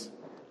babies,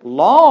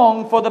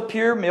 long for the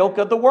pure milk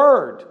of the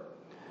word.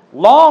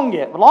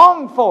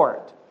 Long for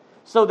it,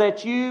 so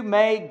that you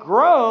may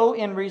grow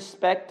in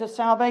respect to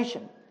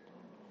salvation.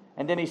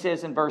 And then he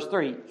says in verse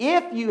 3,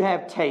 if you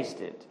have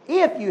tasted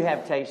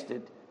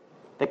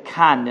the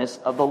kindness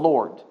of the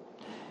Lord.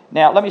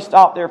 Now, let me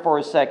stop there for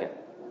a second.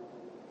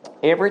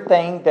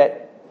 Everything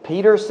that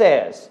Peter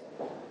says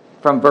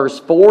from verse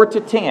 4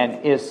 to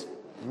 10 is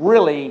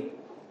really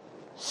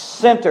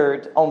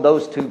centered on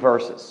those two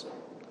verses.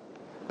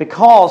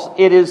 Because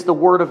it is the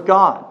Word of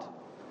God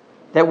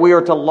that we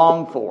are to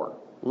long for,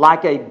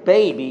 like a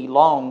baby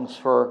longs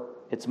for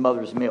its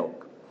mother's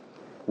milk.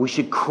 We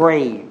should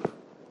crave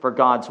for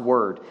God's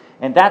Word.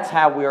 And that's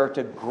how we are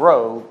to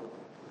grow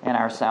in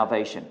our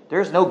salvation.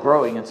 There's no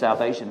growing in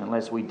salvation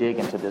unless we dig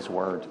into this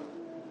Word.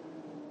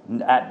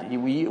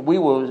 We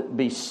will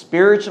be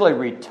spiritually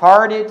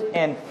retarded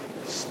and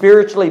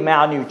spiritually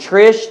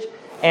malnourished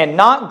and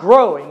not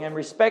growing in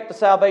respect to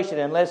salvation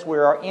unless we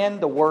are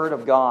in the Word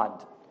of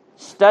God,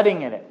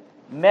 studying in it,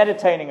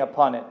 meditating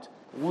upon it,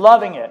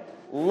 loving it,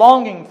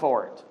 longing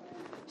for it.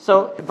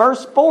 So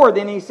verse 4,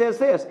 then he says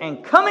this,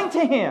 and coming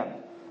to Him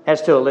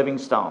as to a living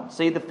stone.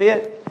 See the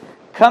fit?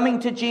 Coming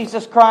to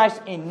Jesus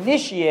Christ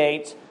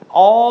initiates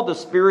all the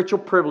spiritual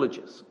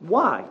privileges.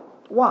 Why?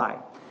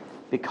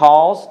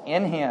 Because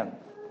in Him,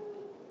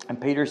 and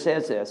Peter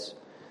says this,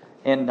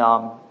 and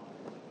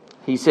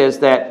he says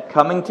that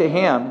coming to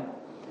Him,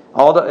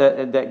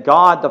 that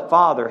God the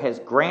Father has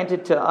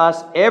granted to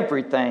us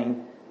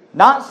everything,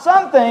 not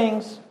some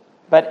things,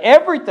 but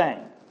everything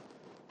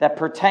that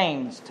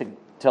pertains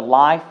to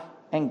life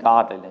and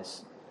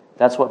godliness.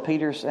 That's what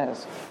Peter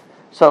says.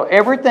 So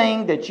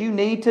everything that you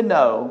need to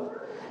know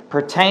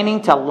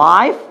pertaining to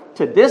life,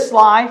 to this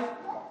life,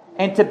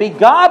 and to be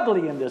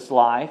godly in this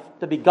life,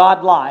 to be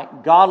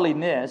godlike,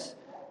 godliness,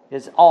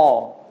 is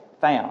all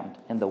found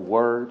in the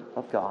Word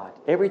of God.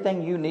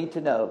 Everything you need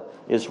to know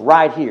is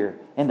right here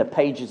in the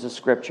pages of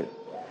Scripture.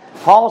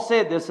 Paul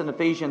said this in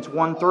Ephesians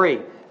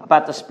 1:3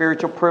 about the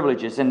spiritual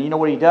privileges. And you know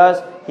what he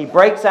does? He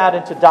breaks out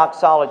into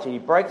doxology. He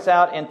breaks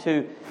out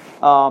into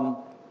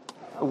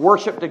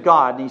worship to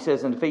God. And he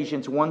says in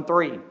Ephesians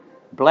 1:3,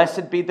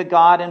 blessed be the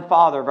God and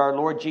Father of our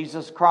Lord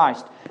Jesus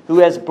Christ, who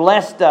has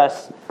blessed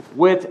us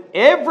with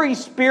every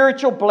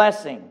spiritual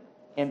blessing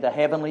in the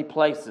heavenly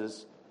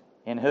places.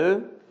 In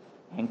who?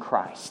 In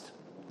Christ.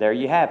 There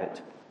you have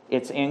it.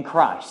 It's in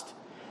Christ.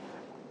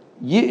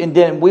 And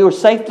then we were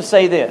safe to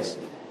say this,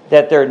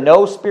 that there are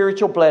no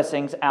spiritual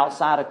blessings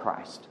outside of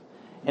Christ.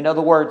 In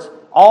other words,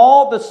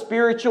 all the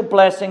spiritual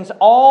blessings,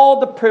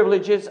 all the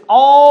privileges,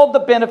 all the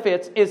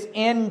benefits is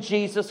in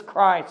Jesus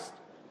Christ.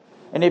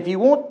 And if you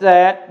want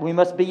that, we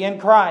must be in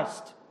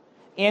Christ.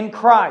 In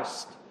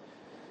Christ.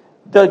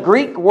 The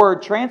Greek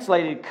word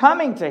translated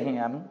coming to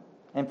Him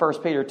in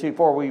 1 Peter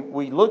 2:4,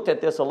 we looked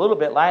at this a little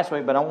bit last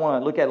week, but I want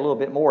to look at it a little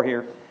bit more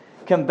here,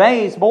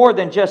 conveys more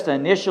than just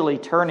initially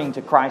turning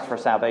to Christ for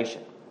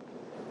salvation.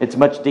 It's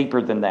much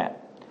deeper than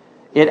that.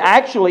 It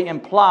actually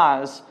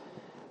implies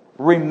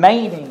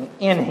remaining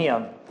in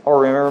Him,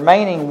 or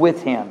remaining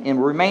with Him, and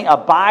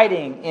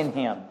abiding in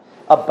Him,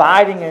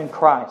 abiding in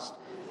Christ,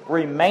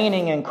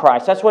 remaining in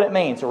Christ. That's what it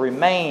means, to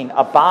remain,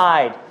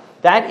 abide.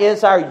 That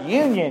is our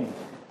union,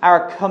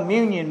 our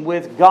communion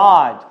with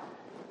God.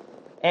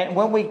 And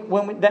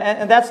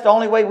and that's the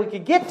only way we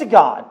could get to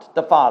God,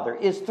 the Father,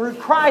 is through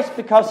Christ,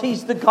 because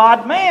He's the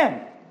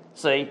God-man.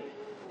 See,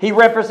 He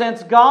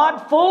represents God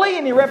fully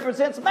and He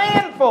represents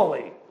man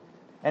fully.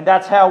 And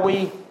that's how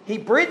He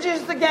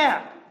bridges the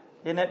gap.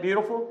 Isn't that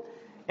beautiful?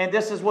 And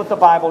this is what the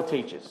Bible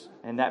teaches.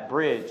 And that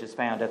bridge is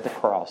found at the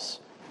cross.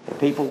 If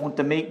people want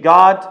to meet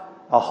God,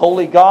 a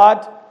holy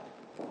God,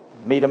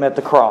 meet Him at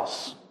the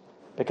cross.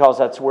 Because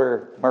that's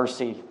where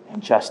mercy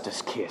and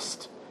justice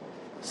kissed.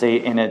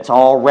 See, and it's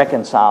all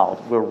reconciled.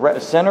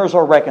 Sinners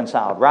are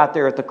reconciled right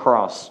there at the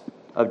cross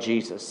of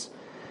Jesus.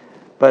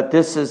 But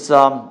this is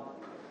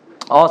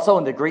also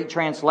in the Greek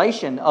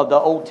translation of the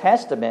Old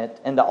Testament.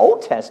 In the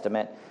Old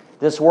Testament,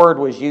 this word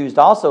was used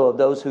also of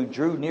those who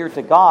drew near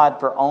to God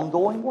for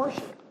ongoing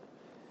worship.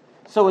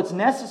 So it's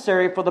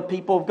necessary for the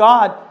people of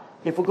God,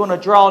 if we're going to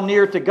draw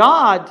near to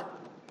God,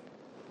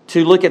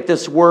 to look at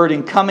this word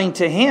and coming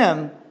to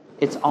Him,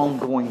 it's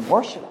ongoing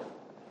worship.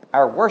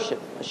 Our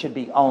worship should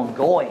be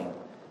ongoing.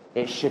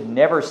 It should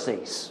never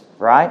cease,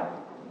 right?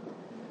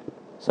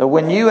 So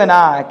when you and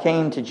I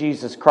came to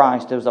Jesus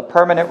Christ, there was a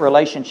permanent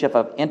relationship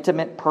of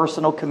intimate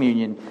personal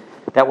communion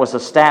that was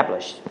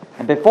established.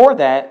 And before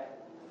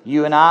that,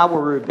 you and I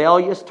were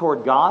rebellious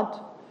toward God.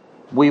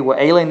 We were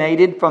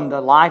alienated from the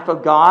life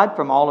of God,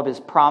 from all of His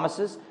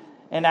promises.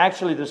 And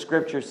actually the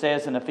Scripture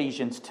says in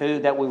Ephesians 2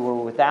 that we were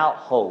without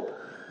hope.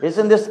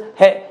 Isn't this...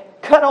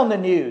 cut on the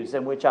news,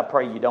 in which I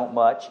pray you don't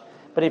much.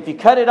 But if you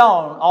cut it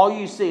on, all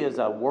you see is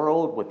a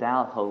world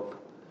without hope,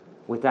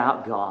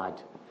 without God.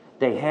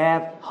 They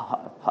have,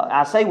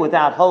 I say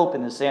without hope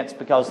in the sense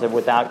because they're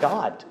without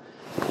God.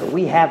 But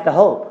we have the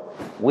hope.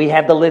 We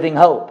have the living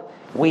hope.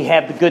 We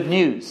have the good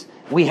news.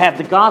 We have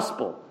the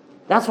gospel.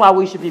 That's why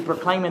we should be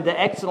proclaiming the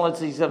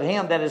excellencies of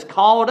Him that has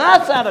called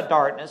us out of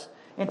darkness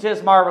into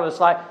His marvelous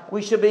light.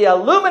 We should be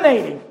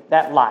illuminating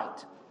that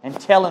light and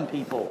telling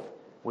people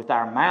with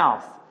our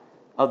mouth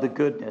of the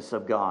goodness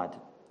of God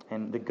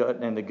and the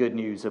good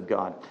news of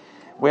God.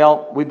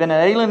 Well, we've been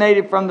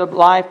alienated from the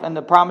life and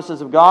the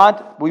promises of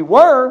God. We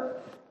were,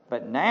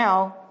 but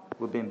now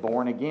we've been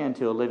born again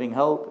to a living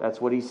hope. That's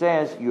what He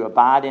says. You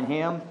abide in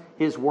Him.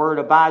 His Word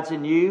abides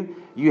in you.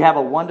 You have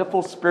a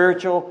wonderful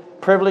spiritual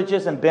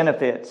privileges and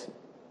benefits.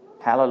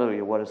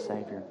 Hallelujah, what a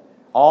Savior.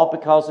 All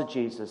because of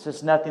Jesus.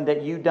 It's nothing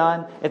that you've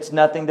done. It's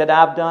nothing that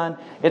I've done.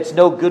 It's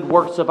no good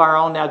works of our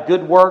own. Now,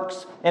 good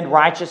works and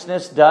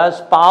righteousness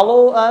does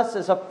follow us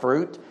as a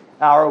fruit.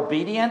 Our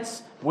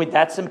obedience,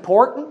 that's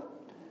important.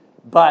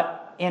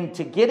 But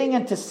into getting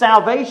into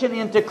salvation,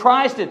 into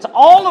Christ, it's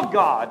all of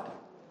God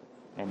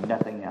and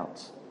nothing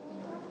else.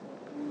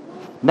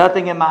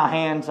 Nothing in my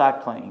hands I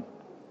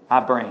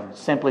bring.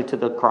 Simply to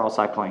the cross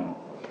I cling.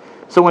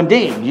 So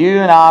indeed, you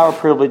and I are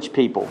privileged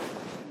people.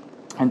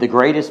 And the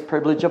greatest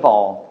privilege of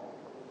all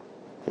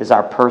is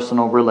our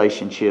personal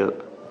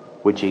relationship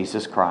with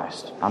Jesus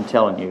Christ. I'm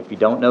telling you, if you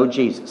don't know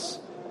Jesus,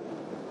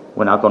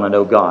 we're not going to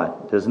know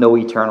God. There's no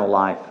eternal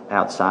life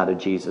outside of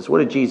Jesus. What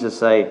did Jesus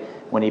say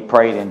when He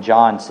prayed in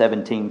John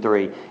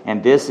 17:3?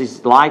 And this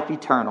is life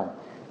eternal,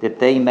 that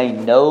they may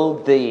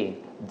know Thee,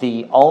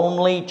 the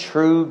only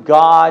true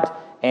God,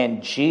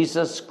 and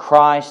Jesus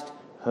Christ,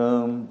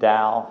 whom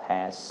Thou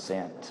hast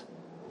sent.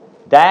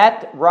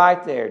 That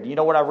right there. Do you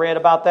know what I read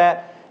about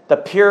that? The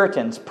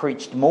Puritans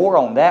preached more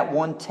on that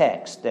one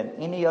text than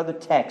any other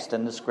text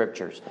in the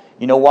Scriptures.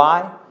 You know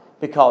why?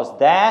 Because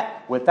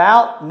that,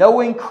 without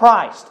knowing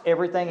Christ,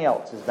 everything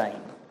else is vain.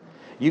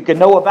 You can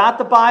know about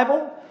the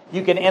Bible.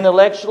 You can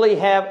intellectually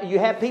you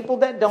have people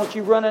that don't.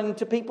 You run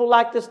into people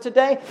like this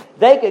today.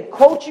 They could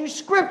quote you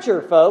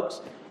Scripture,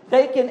 folks.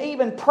 They can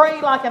even pray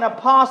like an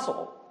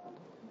apostle.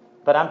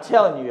 But I'm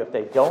telling you, if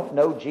they don't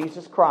know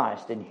Jesus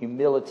Christ in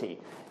humility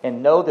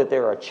and know that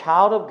they're a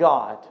child of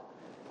God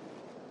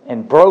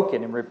and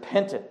broken and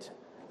repentant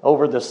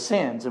over the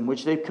sins in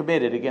which they've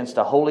committed against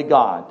a holy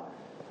God,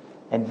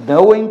 and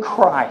knowing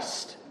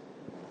Christ,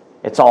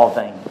 it's all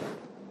vain.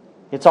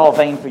 It's all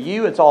vain for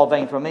you. It's all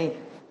vain for me.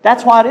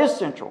 That's why it is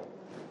central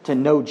to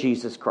know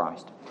Jesus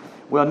Christ.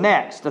 Well,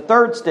 next, the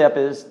third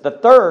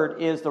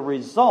is the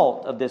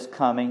result of this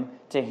coming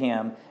to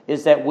Him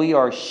is that we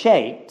are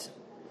shaped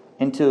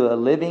into a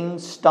living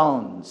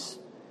stones.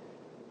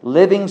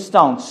 Living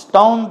stones,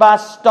 stone by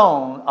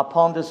stone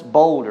upon this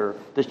boulder,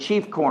 the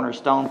chief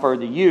cornerstone for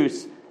the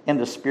use in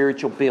the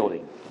spiritual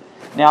building.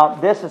 Now,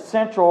 this is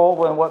central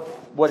when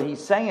what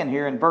he's saying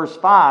here in verse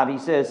 5. He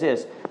says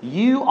this,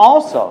 you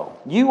also,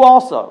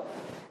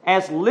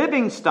 as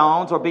living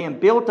stones are being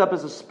built up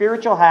as a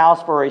spiritual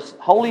house for a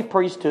holy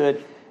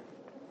priesthood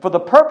for the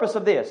purpose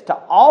of this, to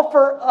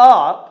offer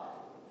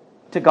up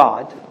to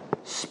God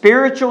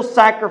spiritual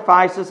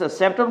sacrifices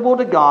acceptable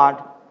to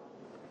God.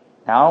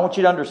 Now, I want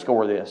you to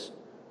underscore this.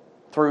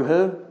 Through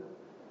who?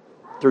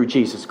 Through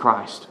Jesus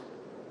Christ.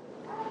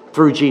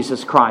 Through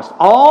Jesus Christ.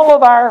 All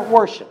of our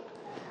worship,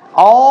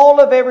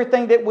 all of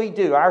everything that we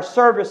do, our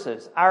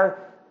services,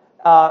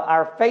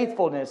 our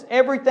faithfulness,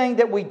 everything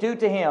that we do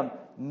to Him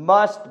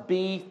must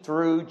be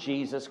through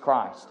Jesus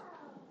Christ.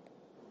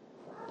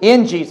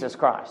 In Jesus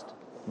Christ.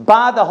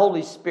 By the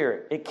Holy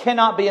Spirit. It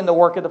cannot be in the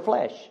work of the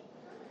flesh.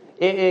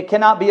 It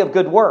cannot be of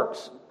good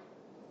works.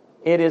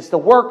 It is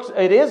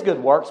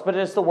good works, but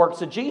it is the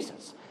works of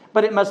Jesus.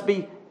 But it must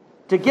be,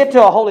 to get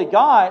to a holy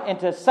God and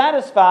to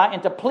satisfy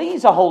and to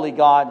please a holy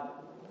God,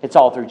 it's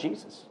all through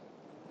Jesus.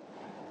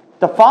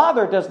 The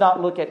Father does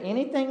not look at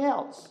anything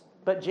else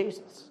but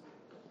Jesus.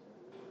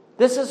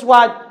 This is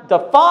why the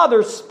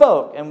Father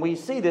spoke, and we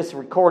see this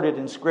recorded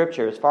in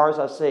Scripture, as far as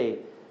I see,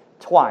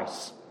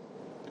 twice.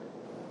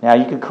 Now,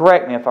 you can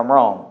correct me if I'm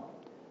wrong.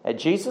 At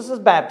Jesus'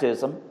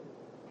 baptism,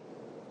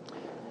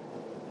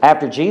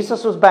 after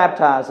Jesus was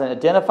baptized and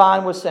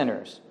identifying with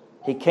sinners,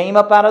 He came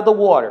up out of the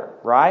water,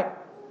 right?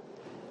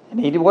 And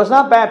He was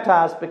not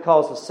baptized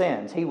because of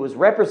sins. He was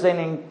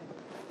representing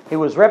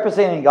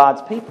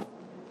God's people.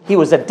 He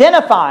was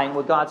identifying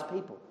with God's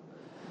people.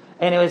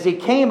 And as He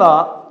came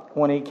up,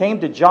 when He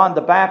came to John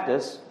the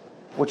Baptist,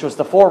 which was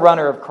the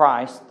forerunner of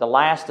Christ, the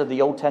last of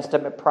the Old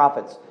Testament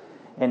prophets,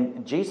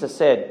 and Jesus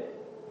said,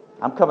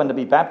 I'm coming to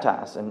be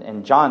baptized.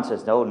 And John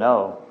says,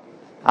 no.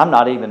 I'm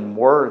not even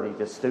worthy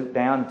to stoop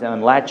down and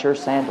unlatch your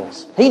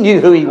sandals. He knew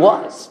who He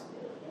was.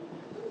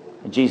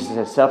 And Jesus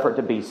has suffered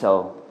to be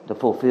so, to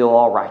fulfill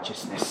all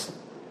righteousness.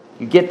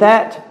 You get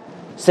that?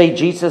 See,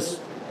 Jesus,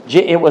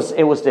 it was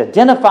to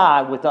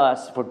identify with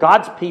us for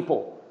God's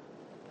people.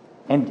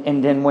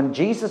 And then when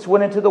Jesus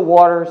went into the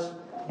waters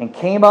and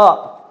came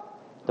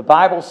up, the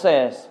Bible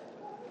says,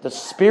 the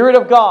Spirit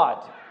of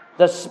God,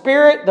 the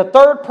Spirit, the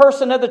third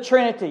person of the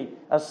Trinity,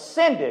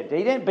 ascended.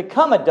 He didn't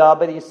become a dove,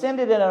 but He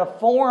ascended in a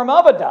form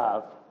of a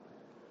dove.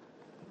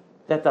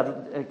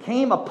 that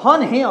came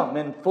upon him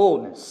in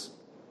fullness.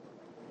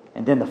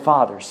 And then the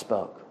Father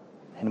spoke.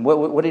 And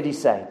what did he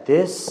say?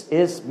 This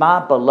is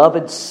my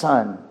beloved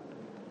Son,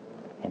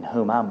 in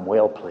whom I'm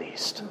well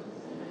pleased.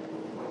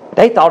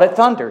 They thought it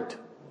thundered.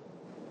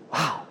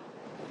 Wow.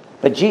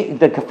 But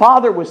the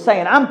Father was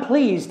saying, I'm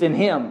pleased in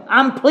Him.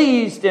 I'm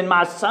pleased in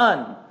my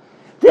Son.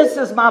 This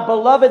is my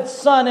beloved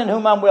Son in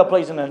whom I'm well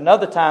pleased. And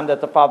another time that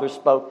the Father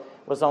spoke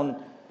was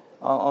on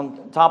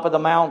top of the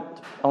mount,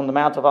 on the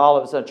Mount of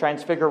Olives, a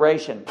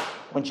transfiguration.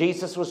 When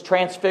Jesus was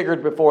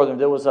transfigured before them,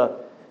 the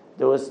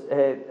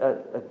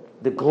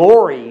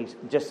glory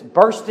just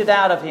bursted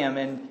out of Him.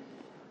 And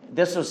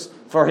this was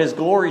for His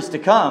glories to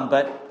come.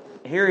 But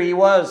here He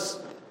was,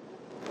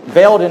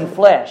 veiled in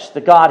flesh,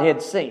 the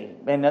Godhead seen.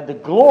 And the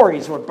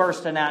glories were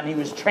bursting out, and He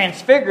was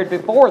transfigured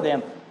before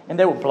them, and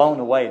they were blown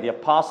away. The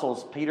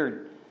apostles,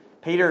 Peter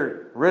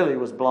really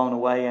was blown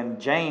away, and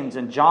James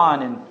and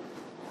John,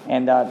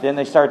 and then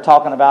they started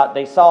talking about,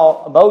 they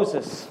saw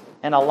Moses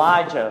and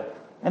Elijah,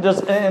 and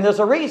there's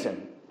a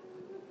reason.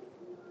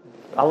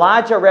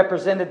 Elijah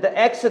represented the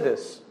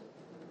Exodus.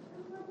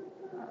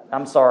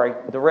 I'm sorry,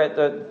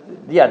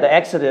 the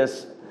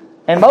Exodus.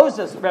 And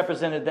Moses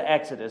represented the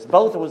Exodus.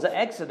 Both was an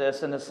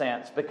Exodus in a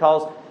sense,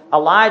 because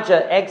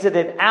Elijah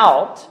exited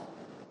out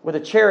with a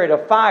chariot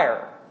of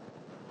fire.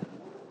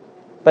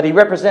 But he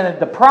represented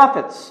the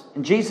prophets,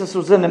 and Jesus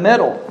was in the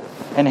middle.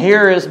 And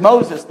here is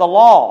Moses, the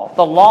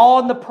law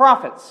and the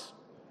prophets.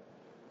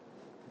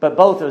 But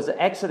both was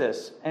the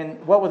Exodus.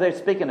 And what were they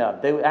speaking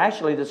of?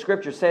 Actually, the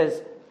Scripture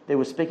says they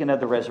were speaking of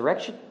the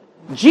resurrection.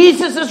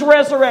 Jesus'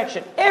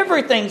 resurrection.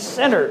 Everything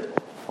centered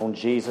on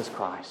Jesus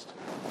Christ.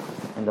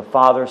 And the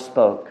Father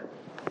spoke.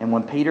 And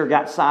when Peter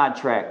got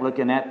sidetracked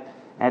looking at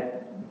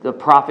the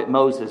prophet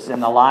Moses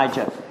and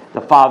Elijah,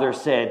 the Father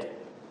said,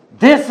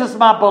 this is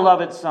my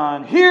beloved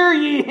Son. Hear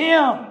ye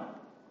Him.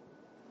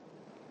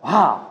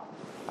 Wow.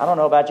 I don't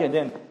know about you. And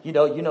then,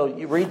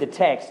 you read the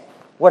text.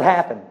 What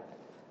happened?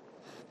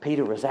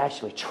 Peter was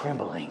actually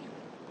trembling.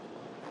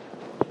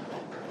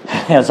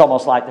 It's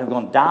almost like they were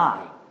going to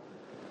die.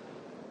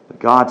 But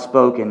God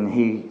spoke, and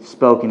He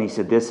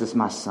said, this is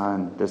my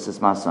Son. This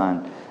is my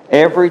Son.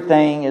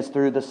 Everything is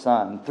through the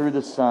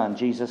Son,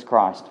 Jesus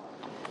Christ.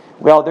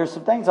 Well, there's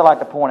some things I'd like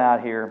to point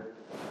out here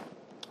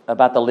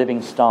about the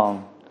living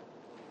stone.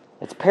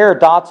 It's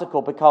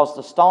paradoxical because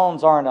the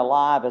stones aren't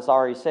alive, as I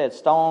already said.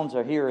 Stones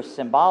are here as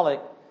symbolic.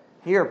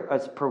 Here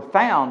it's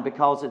profound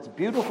because it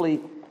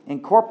beautifully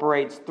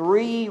incorporates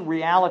three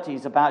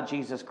realities about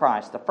Jesus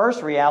Christ. The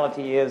first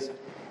reality is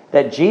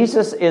that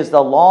Jesus is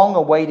the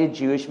long-awaited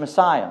Jewish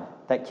Messiah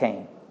that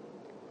came.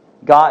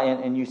 God,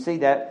 and you see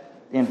that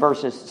in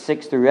verses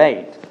 6 through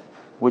 8,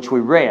 which we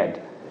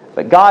read.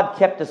 But God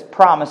kept His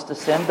promise to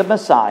send the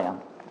Messiah.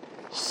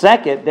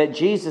 Second, that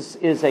Jesus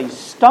is a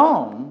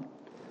stone,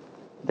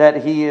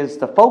 that He is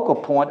the focal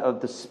point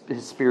of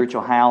His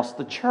spiritual house,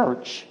 the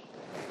church.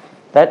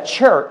 That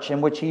church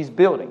in which He's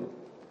building.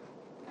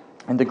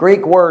 And the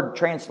Greek word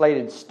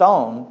translated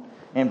stone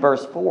in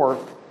verse 4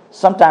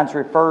 sometimes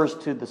refers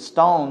to the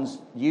stones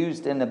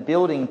used in the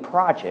building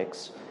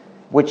projects,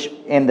 which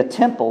in the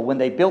temple, when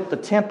they built the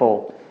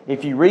temple,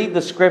 if you read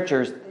the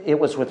Scriptures, it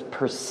was with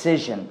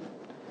precision.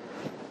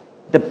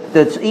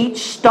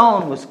 Each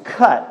stone was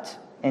cut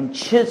and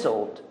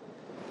chiseled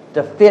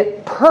to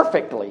fit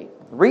perfectly.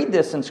 Read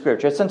this in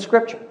Scripture. It's in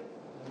Scripture.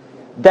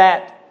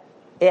 That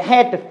it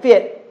had to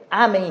fit,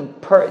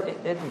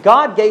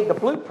 God gave the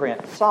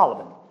blueprint to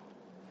Solomon.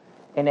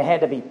 And it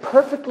had to be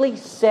perfectly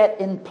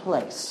set in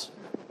place.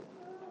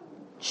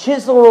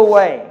 Chiseled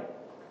away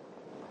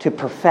to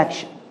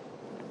perfection.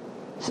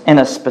 In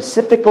a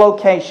specific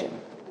location.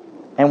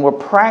 And were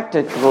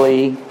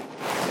practically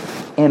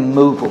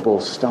immovable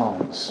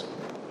stones.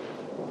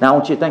 Now I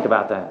want you to think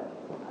about that.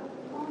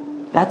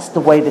 That's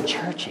the way the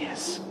church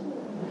is.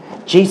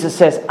 Jesus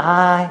says,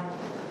 I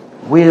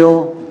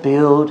will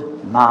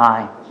build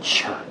my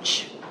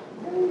church.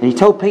 And He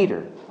told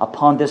Peter,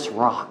 upon this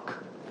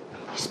rock.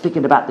 He's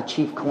speaking about the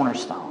chief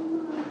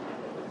cornerstone.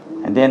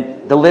 And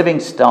then the living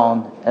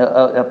stone.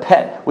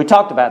 We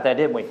talked about that,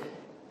 didn't we?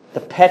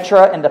 The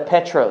Petra and the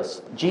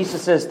Petros.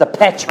 Jesus is the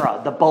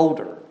Petra, the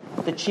boulder,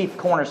 the chief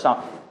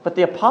cornerstone. But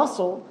the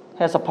apostle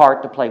has a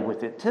part to play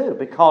with it too,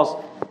 because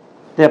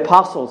the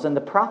apostles and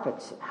the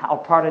prophets are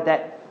part of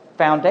that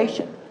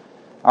foundation.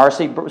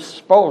 R.C.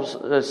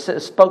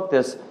 spoke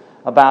this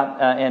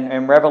about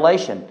in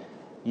Revelation.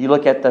 You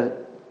look at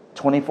the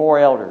 24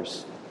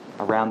 elders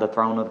around the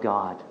throne of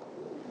God,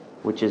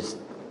 which is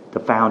the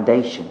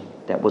foundation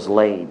that was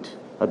laid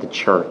of the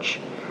church.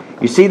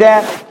 You see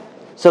that?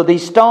 So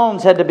these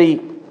stones had to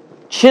be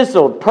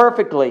chiseled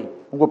perfectly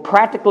and were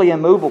practically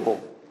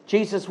immovable.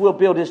 Jesus will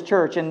build His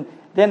church. And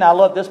then I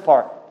love this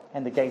part.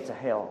 And the gates of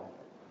hell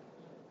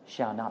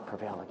shall not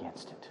prevail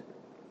against it.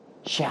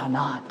 Shall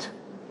not.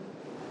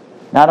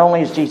 Not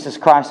only is Jesus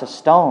Christ a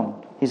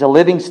stone, He's a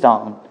living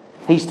stone.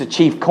 He's the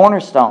chief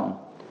cornerstone,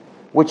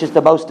 which is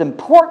the most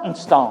important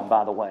stone,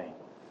 by the way,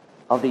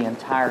 of the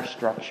entire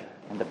structure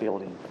and the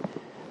building.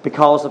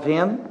 Because of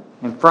Him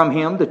and from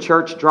Him, the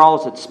church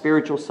draws its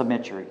spiritual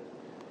symmetry.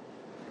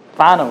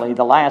 finally,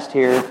 the last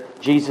here,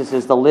 Jesus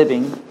is the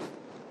living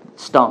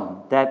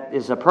stone. That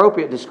is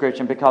appropriate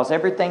description because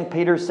everything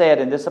Peter said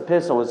in this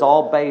epistle is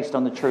all based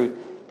on the truth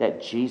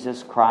that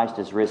Jesus Christ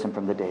is risen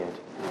from the dead.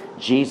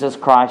 Jesus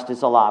Christ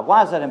is alive.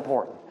 Why is that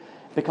important?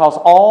 Because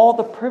all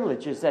the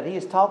privileges that he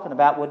is talking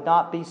about would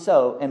not be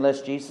so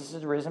unless Jesus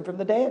is risen from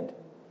the dead.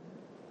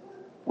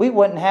 We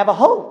wouldn't have a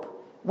hope.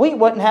 We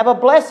wouldn't have a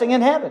blessing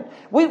in heaven.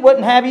 We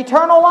wouldn't have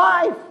eternal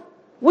life.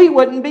 We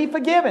wouldn't be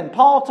forgiven.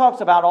 Paul talks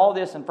about all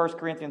this in 1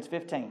 Corinthians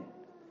 15.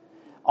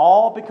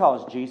 All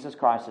because Jesus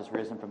Christ is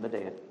risen from the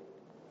dead.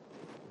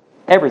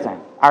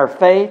 Everything. Our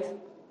faith,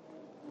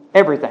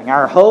 everything.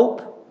 Our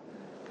hope.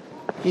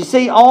 You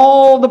see,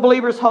 all the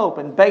believer's hope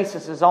and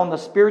basis is on the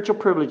spiritual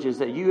privileges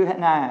that you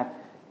and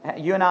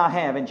I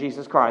have in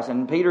Jesus Christ.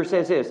 And Peter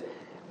says this,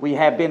 we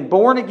have been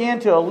born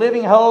again to a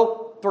living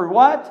hope through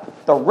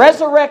what? The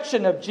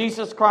resurrection of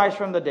Jesus Christ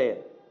from the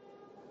dead.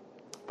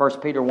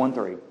 1 Peter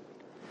 1:3.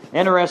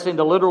 Interesting,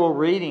 the literal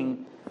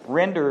reading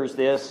renders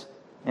this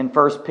in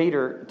 1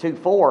 Peter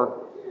 2:4.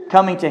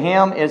 Coming to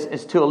Him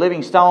is to a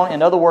living stone.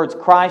 In other words,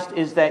 Christ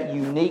is that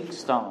unique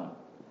stone.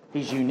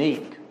 He's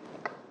unique.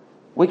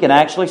 We can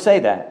actually say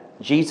that.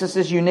 Jesus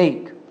is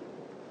unique.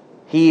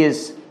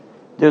 There's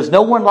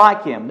no one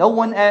like Him. No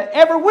one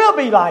ever will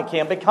be like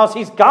Him because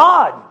He's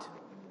God.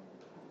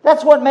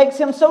 That's what makes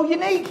Him so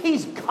unique.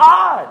 He's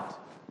God.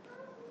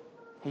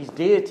 He's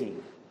deity.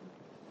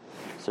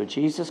 So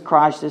Jesus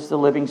Christ is the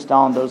living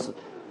stone. Those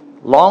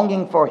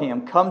longing for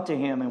Him come to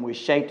Him and we're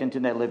shaped into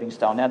that living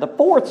stone. Now the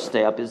fourth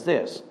step is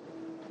this.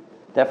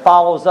 That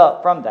follows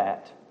up from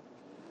that.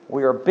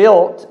 We are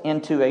built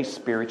into a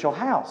spiritual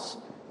house.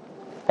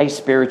 A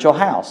spiritual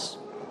house.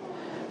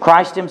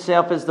 Christ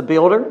Himself is the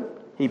builder.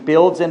 He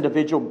builds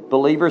individual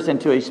believers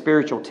into a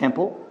spiritual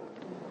temple.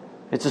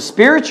 It's a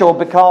spiritual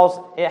because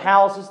it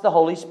houses the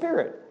Holy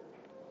Spirit.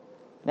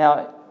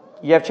 Now,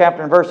 you have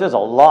chapter and verse. There's a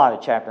lot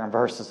of chapter and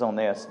verses on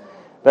this.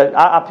 But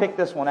I picked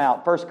this one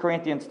out. 1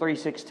 Corinthians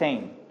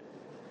 3:16.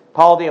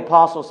 Paul the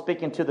Apostle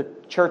speaking to the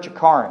church of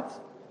Corinth.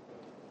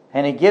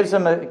 And he gives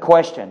them a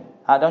question.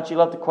 Don't you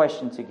love the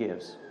questions he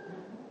gives?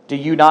 Do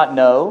you not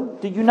know?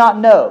 Do you not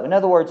know? In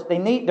other words,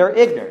 they're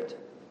ignorant.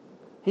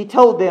 He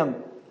told them,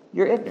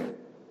 you're ignorant.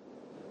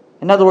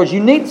 In other words, you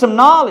need some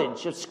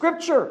knowledge of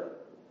Scripture.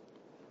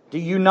 Do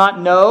you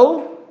not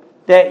know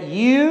that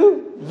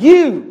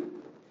you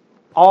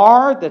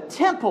are the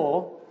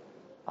temple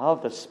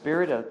of the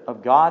Spirit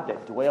of God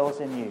that dwells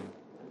in you?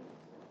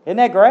 Isn't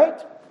that great?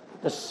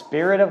 The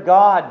Spirit of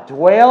God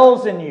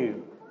dwells in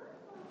you.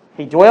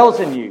 He dwells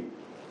in you.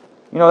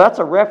 You know, that's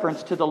a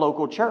reference to the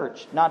local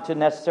church, not to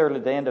necessarily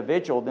the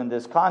individual in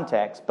this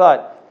context,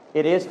 but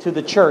it is to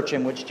the church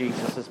in which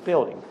Jesus is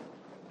building.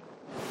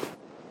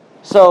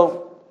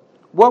 So,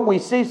 what we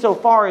see so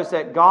far is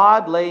that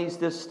God lays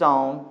this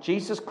stone.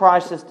 Jesus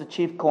Christ is the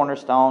chief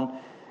cornerstone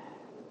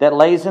that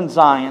lays in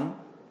Zion,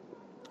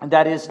 and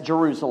that is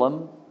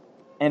Jerusalem.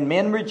 And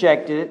men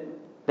rejected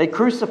it. They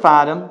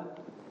crucified Him.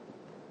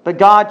 But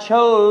God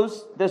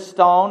chose this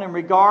stone and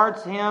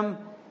regards Him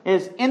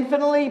as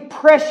infinitely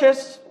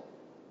precious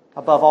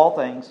above all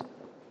things,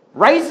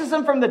 raises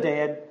Him from the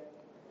dead,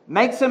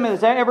 makes Him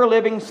as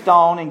ever-living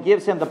stone, and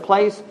gives Him the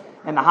place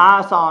and the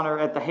highest honor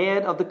at the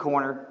head of the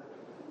corner.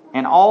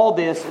 And all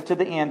this to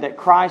the end that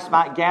Christ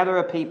might gather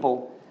a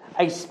people,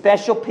 a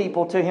special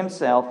people to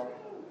Himself,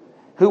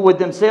 who would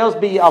themselves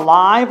be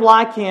alive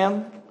like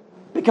Him,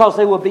 because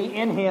they would be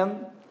in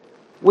Him.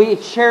 We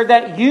share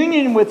that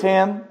union with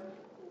Him,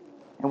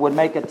 and would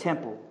make a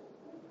temple,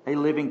 a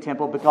living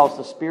temple, because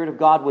the Spirit of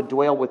God would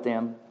dwell with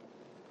them.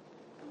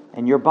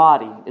 And your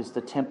body is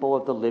the temple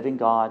of the living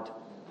God.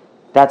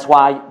 That's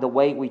why the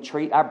way we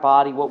treat our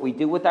body, what we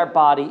do with our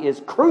body is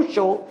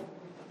crucial.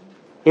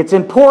 It's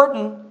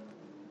important.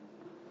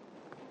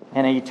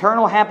 And an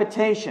eternal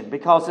habitation,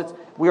 because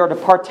we are the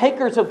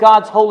partakers of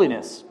God's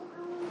holiness.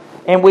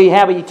 And we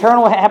have an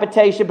eternal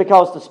habitation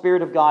because the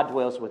Spirit of God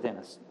dwells within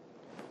us.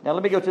 Now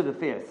let me go to the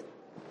fifth,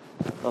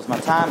 because my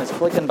time is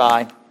clicking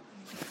by.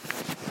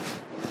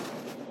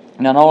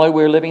 Not only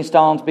we're living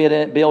stones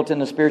built in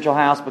the spiritual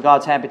house for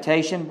God's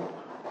habitation,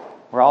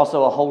 we're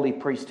also a holy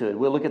priesthood.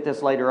 We'll look at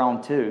this later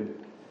on too.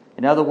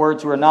 In other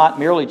words, we're not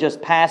merely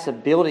just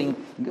passive building,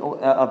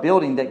 a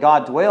building that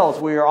God dwells.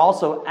 We are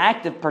also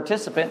active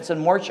participants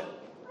in worship.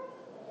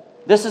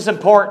 This is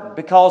important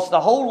because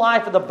the whole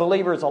life of the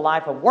believer is a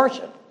life of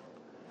worship.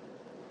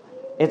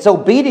 It's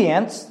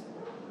obedience,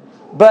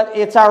 but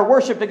it's our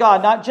worship to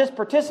God. Not just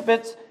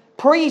participants,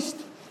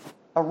 priests,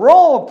 a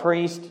royal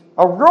priest,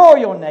 a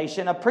royal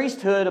nation, a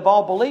priesthood of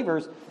all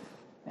believers.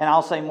 And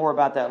I'll say more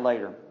about that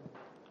later.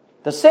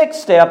 The sixth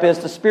step is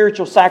the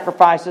spiritual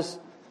sacrifices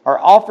are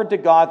offered to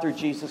God through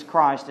Jesus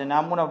Christ. And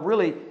I'm going to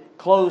really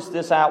close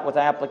this out with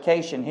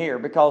application here,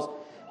 because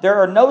there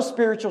are no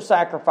spiritual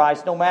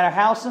sacrifice, no matter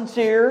how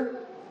sincere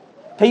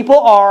people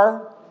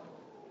are.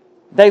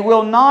 They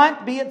will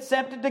not be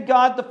accepted to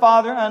God the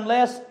Father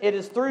unless it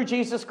is through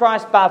Jesus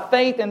Christ by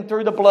faith and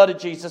through the blood of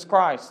Jesus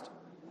Christ.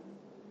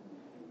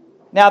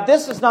 Now,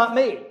 this is not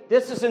me.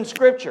 This is in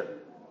Scripture.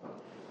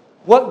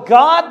 What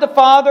God the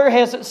Father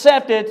has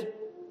accepted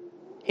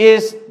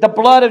is the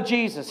blood of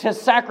Jesus, His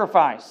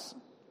sacrifice.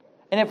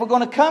 And if we're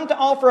going to come to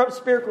offer up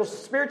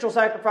spiritual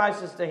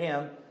sacrifices to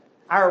Him,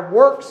 our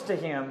works to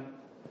Him,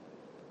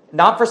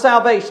 not for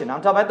salvation,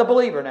 I'm talking about the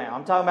believer now,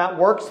 I'm talking about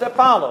works that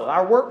follow,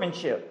 our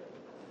workmanship.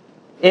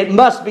 It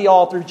must be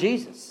all through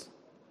Jesus.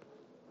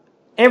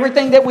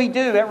 Everything that we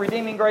do at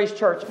Redeeming Grace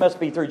Church must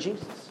be through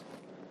Jesus.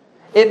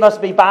 It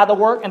must be by the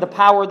work and the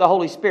power of the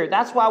Holy Spirit.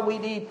 That's why we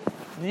need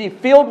to be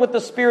filled with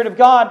the Spirit of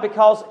God,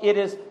 because it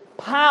is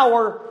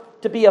power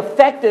to be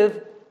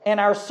effective in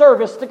our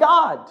service to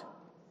God.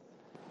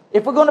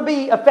 If we're going to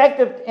be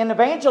effective in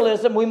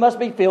evangelism, we must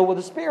be filled with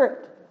the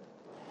Spirit.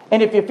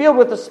 And if you're filled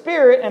with the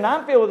Spirit, and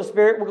I'm filled with the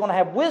Spirit, we're going to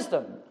have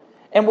wisdom.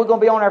 And we're going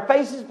to be on our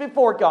faces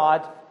before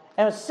God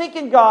and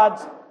seeking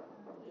God's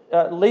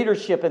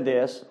leadership in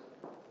this.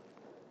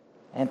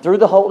 And through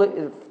the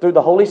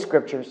Holy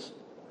Scriptures.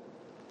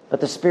 But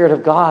the Spirit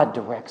of God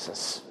directs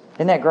us.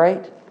 Isn't that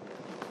great?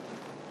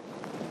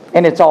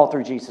 And it's all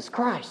through Jesus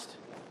Christ.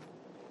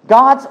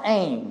 God's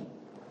aim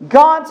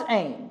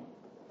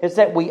is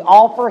that we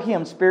offer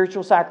Him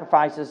spiritual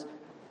sacrifices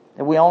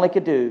that we only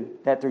could do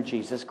that through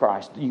Jesus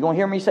Christ. You're going to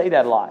hear me say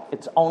that a lot.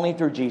 It's only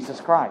through Jesus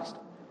Christ.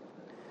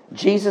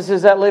 Jesus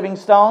is that living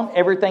stone.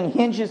 Everything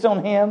hinges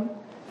on Him,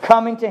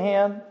 coming to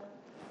Him.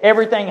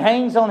 Everything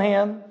hangs on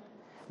Him.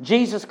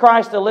 Jesus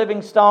Christ, a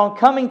living stone,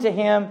 coming to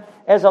Him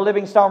as a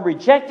living stone,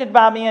 rejected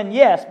by men,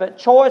 yes, but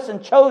choice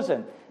and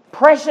chosen,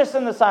 precious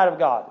in the sight of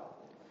God.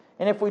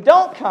 And if we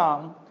don't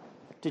come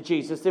to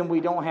Jesus, then we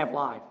don't have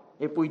life.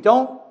 If we're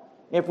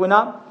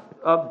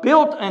not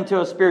built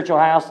into a spiritual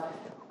house,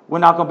 we're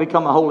not going to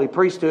become a holy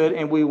priesthood,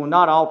 and we will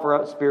not offer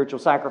up spiritual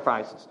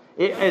sacrifices.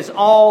 It is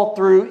all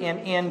through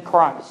and in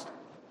Christ,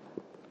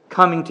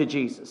 coming to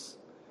Jesus.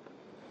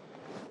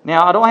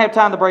 Now, I don't have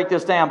time to break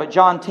this down, but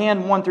John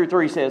 10, 1 through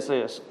 3 says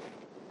this.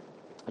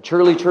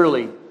 Truly,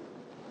 truly,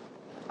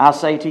 I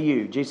say to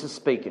you, Jesus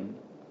speaking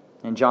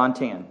in John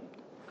 10,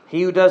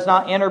 he who does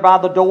not enter by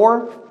the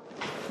door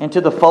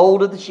into the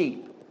fold of the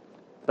sheep,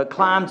 but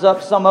climbs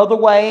up some other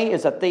way,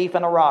 is a thief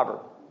and a robber.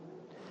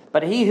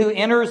 But he who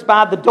enters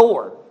by the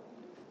door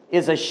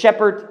is a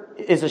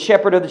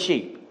shepherd of the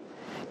sheep.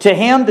 To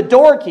him the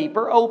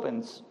doorkeeper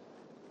opens.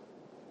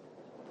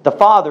 The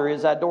Father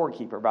is that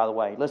doorkeeper, by the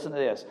way. Listen to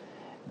this.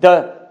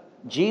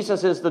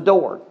 Jesus is the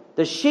door.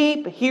 The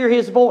sheep hear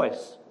His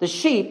voice. The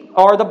sheep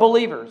are the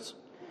believers.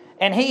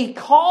 And He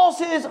calls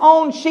His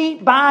own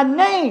sheep by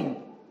name.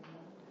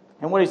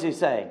 And what does He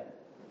say?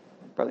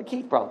 Brother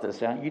Keith brought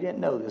this out. You didn't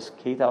know this,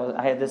 Keith.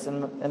 I had this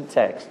in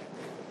text.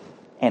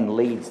 And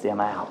leads them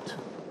out.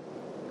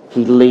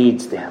 He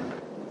leads them.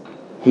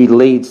 He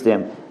leads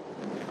them.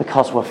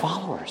 Because we're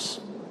followers.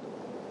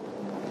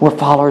 We're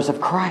followers of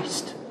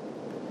Christ.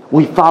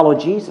 We follow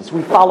Jesus.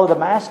 We follow the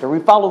Master. We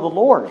follow the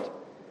Lord.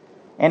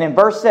 And in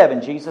verse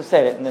 7, Jesus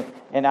said it.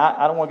 And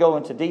I don't want to go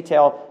into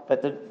detail,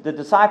 but the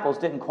disciples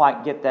didn't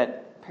quite get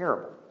that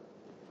parable.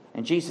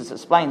 And Jesus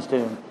explains to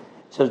them.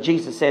 So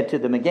Jesus said to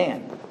them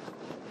again.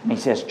 And He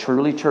says,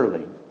 truly,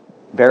 truly,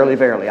 verily,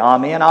 verily,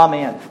 amen,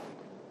 amen.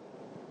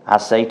 I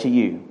say to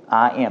you,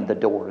 I am the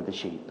door of the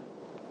sheep.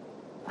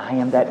 I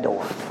am that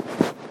door.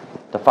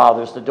 The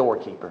Father is the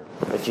doorkeeper,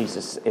 but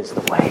Jesus is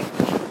the way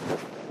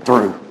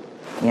through,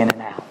 in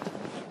and out,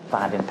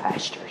 finding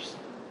pastures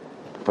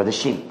for the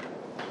sheep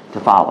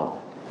to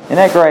follow. Isn't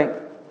that great?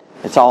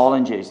 It's all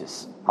in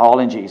Jesus. All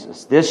in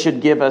Jesus. This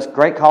should give us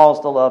great cause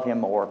to love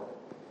Him more.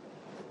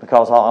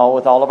 Because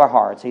with all of our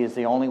hearts, He is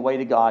the only way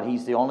to God.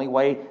 He's the only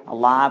way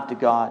alive to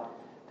God.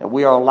 That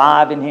we are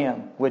alive in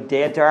Him. We're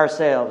dead to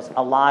ourselves,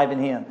 alive in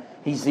Him.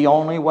 He's the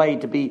only way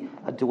to be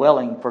a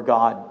dwelling for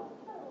God.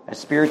 A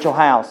spiritual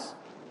house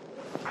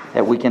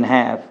that we can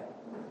have.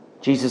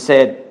 Jesus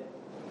said,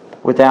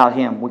 without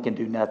Him we can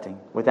do nothing.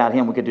 Without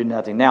Him we can do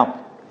nothing.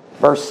 Now,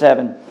 verse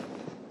 7.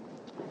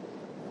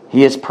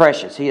 He is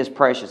precious. He is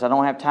precious. I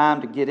don't have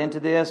time to get into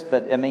this,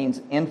 but it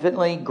means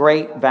infinitely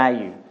great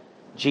value.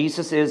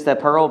 Jesus is the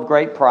pearl of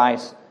great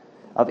price,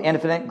 of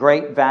infinite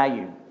great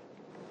value.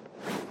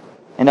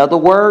 In other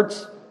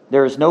words,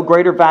 there is no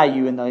greater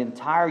value in the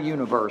entire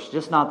universe,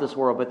 just not this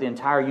world, but the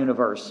entire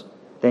universe,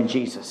 than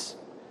Jesus.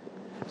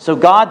 So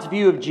God's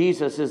view of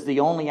Jesus is the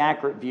only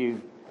accurate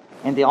view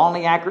and the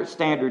only accurate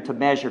standard to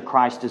measure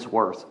Christ's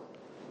worth.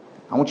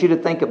 I want you to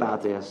think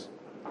about this.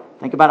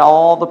 Think about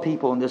all the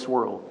people in this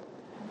world.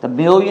 The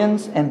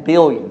millions and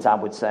billions, I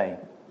would say.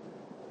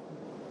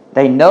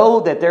 They know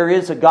that there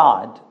is a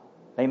God.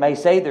 They may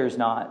say there's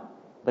not,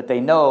 but they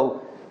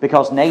know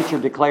because nature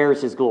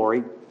declares His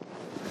glory.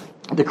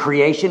 The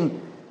creation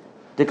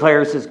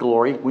declares His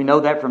glory. We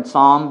know that from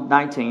Psalm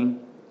 19,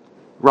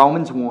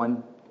 Romans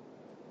 1.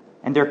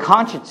 And their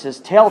consciences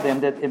tell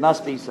them that it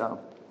must be so.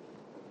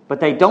 But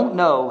they don't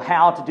know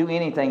how to do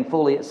anything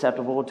fully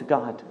acceptable to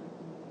God.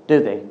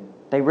 Do they?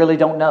 They really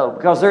don't know.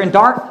 Because they're in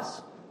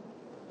darkness.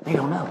 They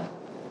don't know.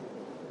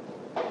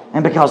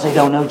 And because they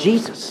don't know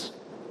Jesus.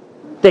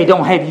 They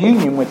don't have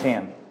union with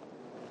Him.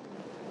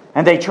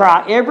 And they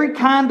try every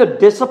kind of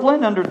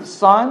discipline under the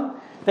sun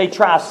They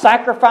try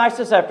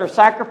sacrifices after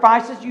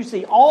sacrifices. You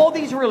see all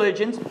these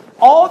religions,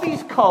 all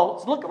these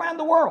cults. Look around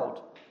the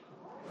world.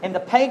 And the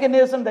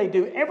paganism, they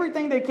do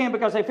everything they can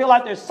because they feel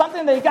like there's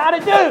something they got to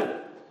do.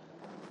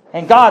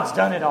 And God's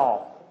done it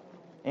all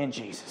in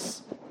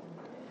Jesus.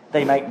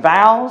 They make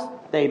vows,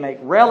 they make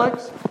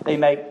relics, they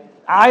make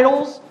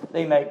idols,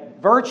 they make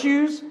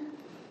virtues,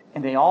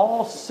 and they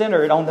all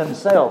center it on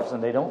themselves,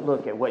 and they don't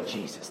look at what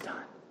Jesus done.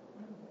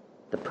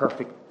 The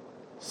perfect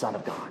Son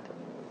of God.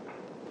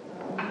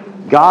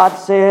 God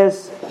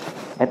says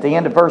at the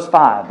end of verse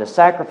 5, the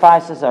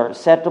sacrifices are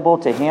acceptable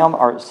to Him,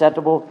 are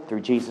acceptable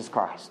through Jesus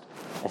Christ.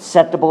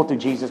 Acceptable through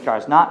Jesus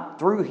Christ. Not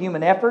through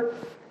human effort,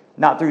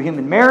 not through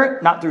human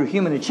merit, not through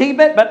human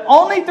achievement, but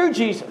only through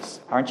Jesus.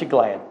 Aren't you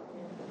glad?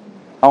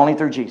 Only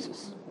through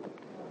Jesus.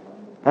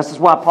 This is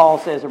why Paul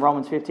says in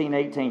Romans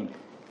 15:18,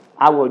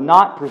 I will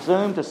not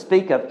presume to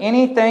speak of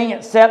anything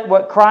except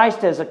what Christ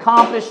has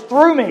accomplished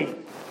through me.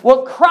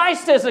 What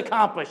Christ has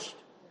accomplished.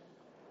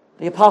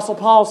 The Apostle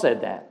Paul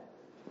said that.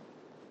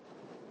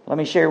 Let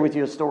me share with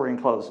you a story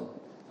in closing.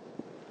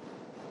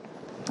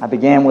 I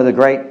began with a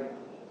great,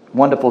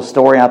 wonderful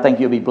story. I think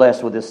you'll be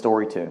blessed with this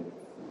story too.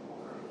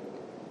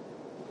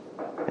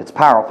 It's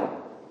powerful.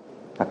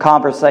 A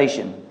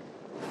conversation.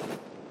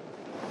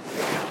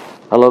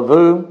 A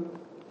Louvre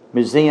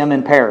Museum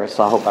in Paris.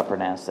 I hope I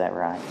pronounced that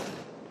right.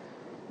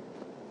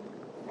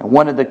 And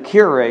one of the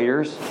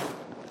curators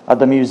of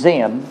the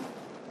museum,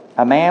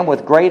 a man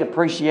with great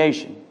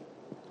appreciation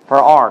for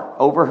art,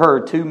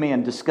 overheard two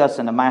men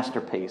discussing a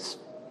masterpiece.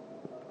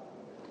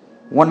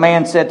 One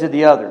man said to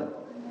the other,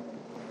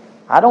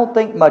 I don't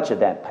think much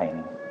of that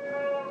painting.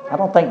 I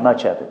don't think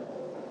much of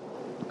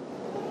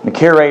it. The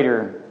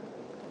curator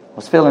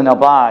was feeling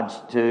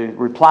obliged to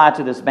reply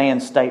to this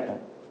man's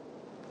statement.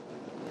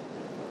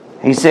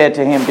 He said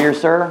to him, Dear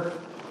sir,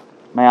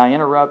 may I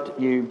interrupt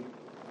you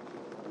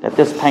that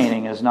this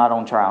painting is not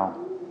on trial.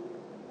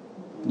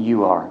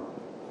 You are.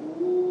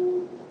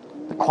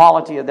 The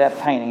quality of that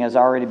painting has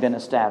already been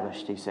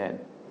established, he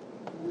said.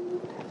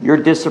 Your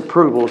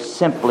disapproval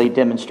simply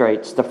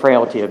demonstrates the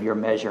frailty of your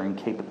measuring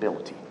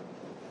capability.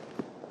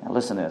 Now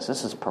listen to this.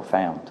 This is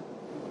profound.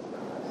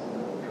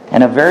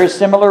 In a very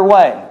similar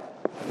way,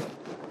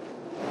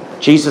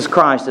 Jesus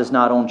Christ is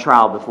not on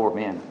trial before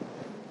men.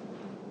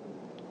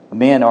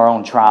 Men are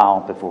on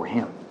trial before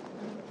Him.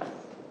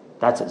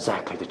 That's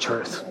exactly the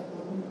truth.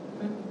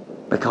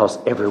 Because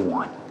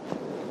everyone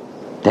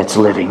that's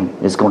living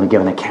is going to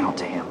give an account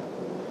to Him.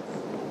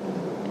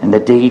 And the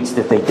deeds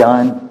that they've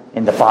done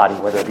in the body,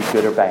 whether it be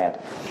good or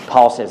bad.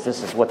 Paul says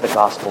this is what the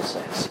gospel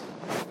says.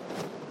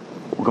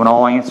 We're going to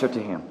all answer to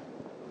Him.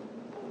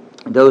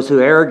 Those who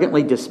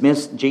arrogantly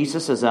dismiss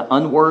Jesus as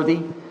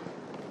unworthy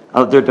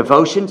of their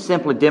devotion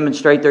simply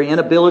demonstrate their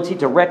inability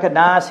to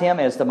recognize Him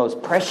as the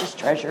most precious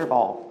treasure of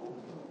all.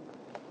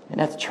 And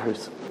that's the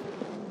truth.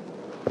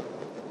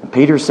 And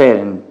Peter said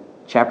in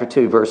chapter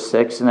 2, verse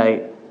 6 and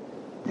 8,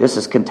 this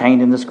is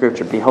contained in the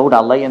Scripture. Behold, I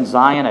lay in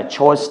Zion a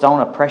choice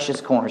stone, a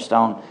precious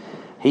cornerstone.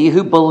 He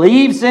who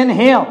believes in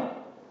Him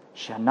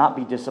shall not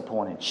be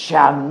disappointed.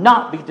 Shall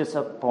not be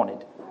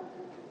disappointed.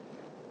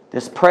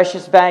 This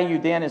precious value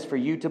then is for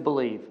you to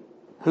believe.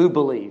 Who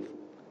believe?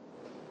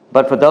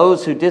 But for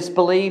those who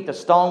disbelieve, the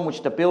stone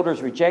which the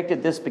builders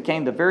rejected, this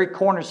became the very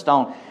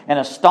cornerstone, and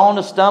a stone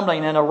of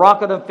stumbling and a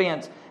rock of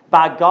offense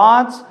by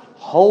God's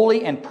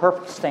holy and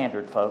perfect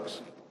standard,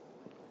 folks.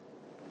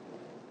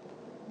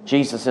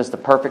 Jesus is the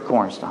perfect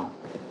cornerstone.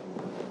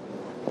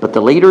 But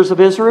the leaders of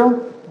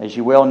Israel, as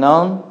you well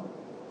know,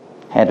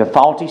 had the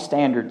faulty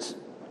standards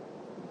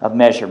of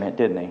measurement,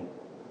 didn't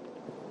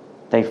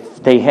they?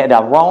 They had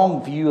a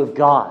wrong view of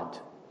God.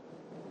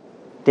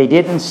 They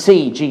didn't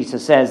see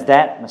Jesus as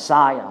that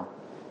Messiah.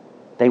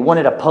 They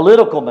wanted a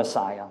political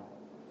Messiah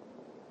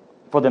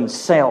for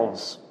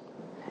themselves.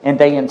 And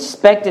they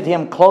inspected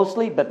Him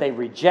closely, but they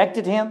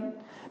rejected Him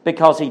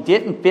because He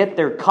didn't fit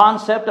their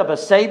concept of a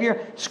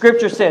Savior.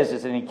 Scripture says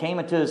this, and He came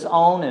into His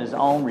own, and His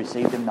own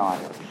received Him not.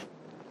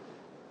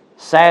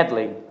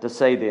 Sadly, to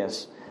say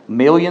this,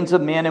 millions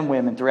of men and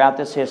women throughout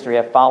this history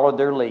have followed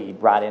their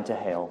lead right into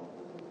hell.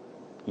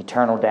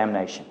 Eternal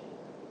damnation.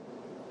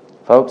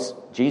 Folks,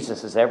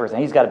 Jesus is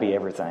everything. He's got to be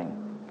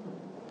everything.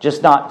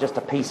 Not just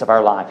a piece of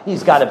our life.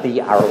 He's got to be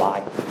our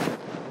life.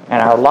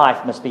 And our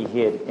life must be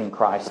hid in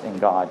Christ and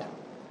God.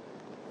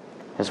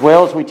 As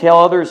well as we tell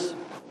others,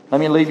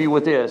 let me leave you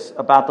with this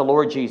about the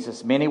Lord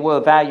Jesus. Many will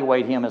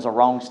evaluate Him as a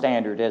wrong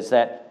standard, as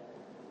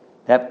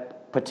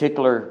that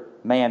particular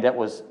man that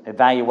was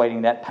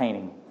evaluating that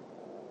painting.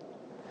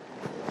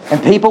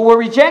 And people will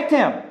reject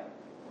Him.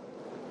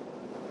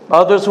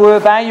 Others will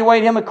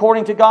evaluate Him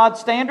according to God's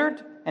standard,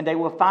 and they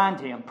will find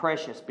Him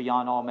precious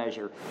beyond all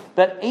measure.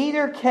 But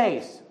either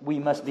case, we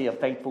must be a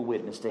faithful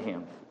witness to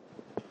Him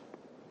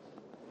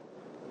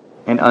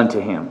and unto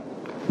Him,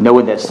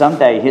 knowing that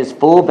someday His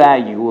full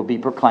value will be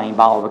proclaimed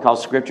by all,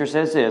 because Scripture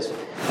says this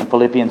in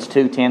Philippians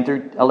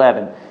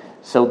 2:10-11,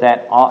 so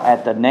that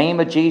at the name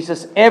of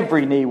Jesus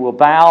every knee will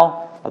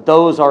bow of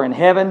those are in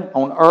heaven,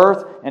 on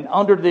earth, and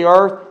under the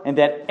earth, and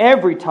that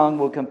every tongue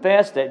will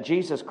confess that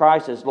Jesus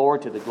Christ is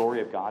Lord to the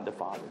glory of God the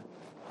Father.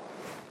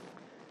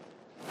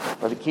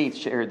 Brother Keith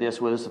shared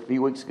this with us a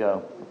few weeks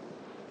ago.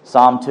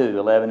 Psalm 2,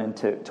 11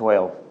 and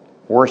 12.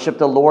 Worship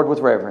the Lord with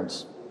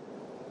reverence.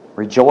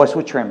 Rejoice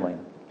with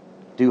trembling.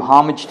 Do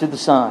homage to the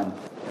Son,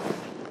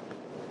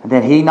 and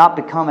that He not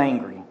become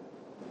angry,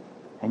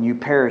 and you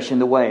perish in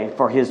the way,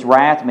 for His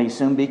wrath may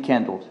soon be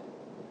kindled.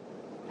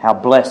 How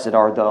blessed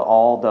are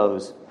all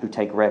those who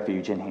take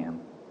refuge in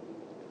Him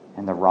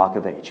and the Rock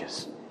of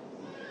Ages.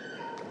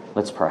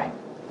 Let's pray.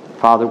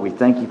 Father, we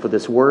thank You for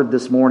this word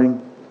this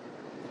morning.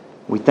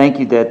 We thank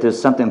You that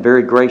there's something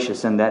very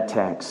gracious in that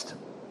text.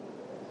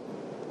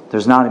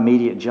 There's not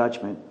immediate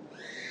judgment.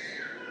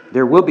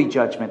 There will be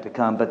judgment to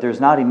come, but there's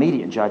not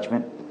immediate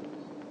judgment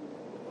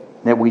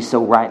that we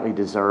so rightly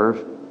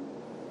deserve.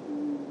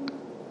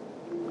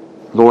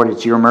 Lord,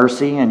 it's Your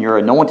mercy and Your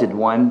anointed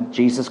one,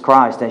 Jesus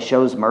Christ, that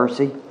shows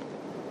mercy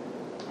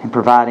and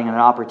providing an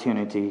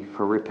opportunity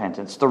for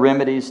repentance. The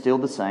remedy is still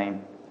the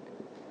same.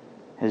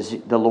 As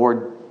the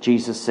Lord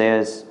Jesus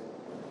says,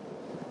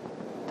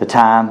 the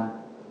time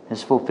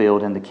is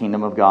fulfilled and the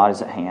kingdom of God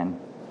is at hand.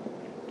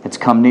 It's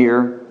come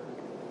near.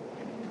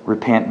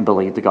 Repent and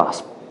believe the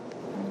gospel.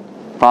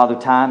 Father,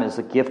 time is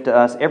a gift to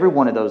us. Every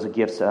one of those are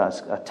gifts to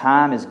us.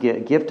 Time is a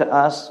gift to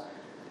us.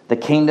 The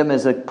kingdom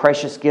is a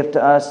precious gift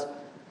to us.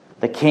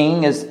 The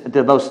King is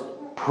the most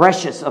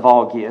precious of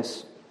all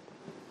gifts.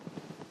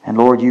 And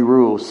Lord, You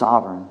rule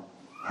sovereign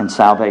in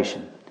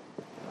salvation.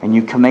 And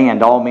You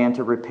command all men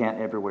to repent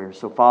everywhere.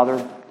 So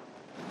Father,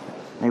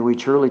 may we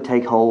truly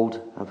take hold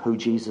of who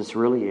Jesus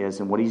really is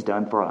and what He's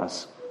done for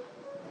us.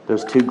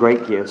 Those two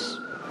great gifts.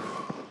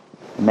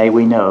 And may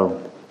we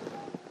know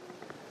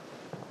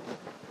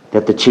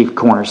that the chief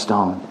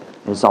cornerstone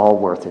is all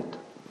worth it.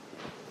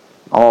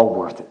 All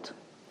worth it.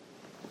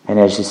 And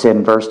as You said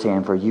in verse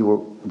 10, for You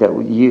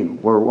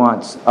were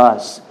once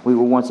us. We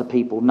were once a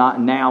people, not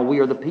now. We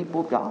are the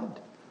people of God.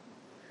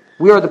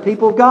 We are the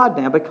people of God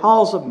now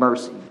because of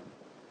mercy.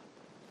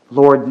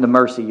 Lord, the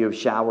mercy You have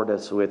showered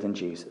us with in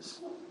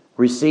Jesus.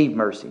 Receive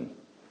mercy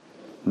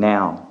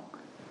now.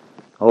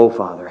 Oh,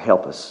 Father,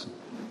 help us.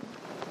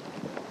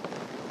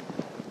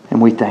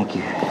 And we thank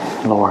You,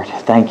 Lord.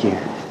 Thank You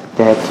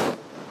that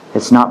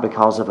it's not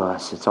because of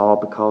us. It's all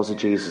because of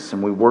Jesus.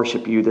 And we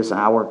worship You this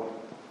hour.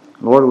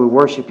 Lord, we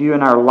worship You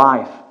in our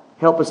life.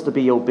 Help us to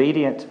be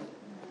obedient.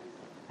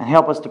 And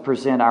help us to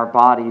present our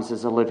bodies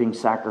as a living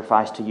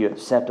sacrifice to You,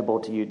 acceptable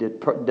to You,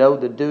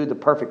 to do the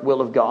perfect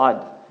will of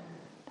God.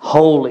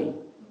 Holy,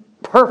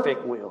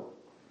 perfect will.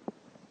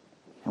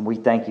 And we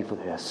thank You for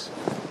this.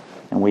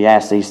 And we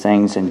ask these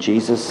things in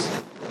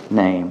Jesus'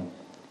 name.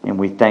 And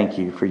we thank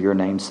You for Your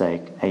name's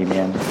sake.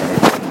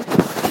 Amen.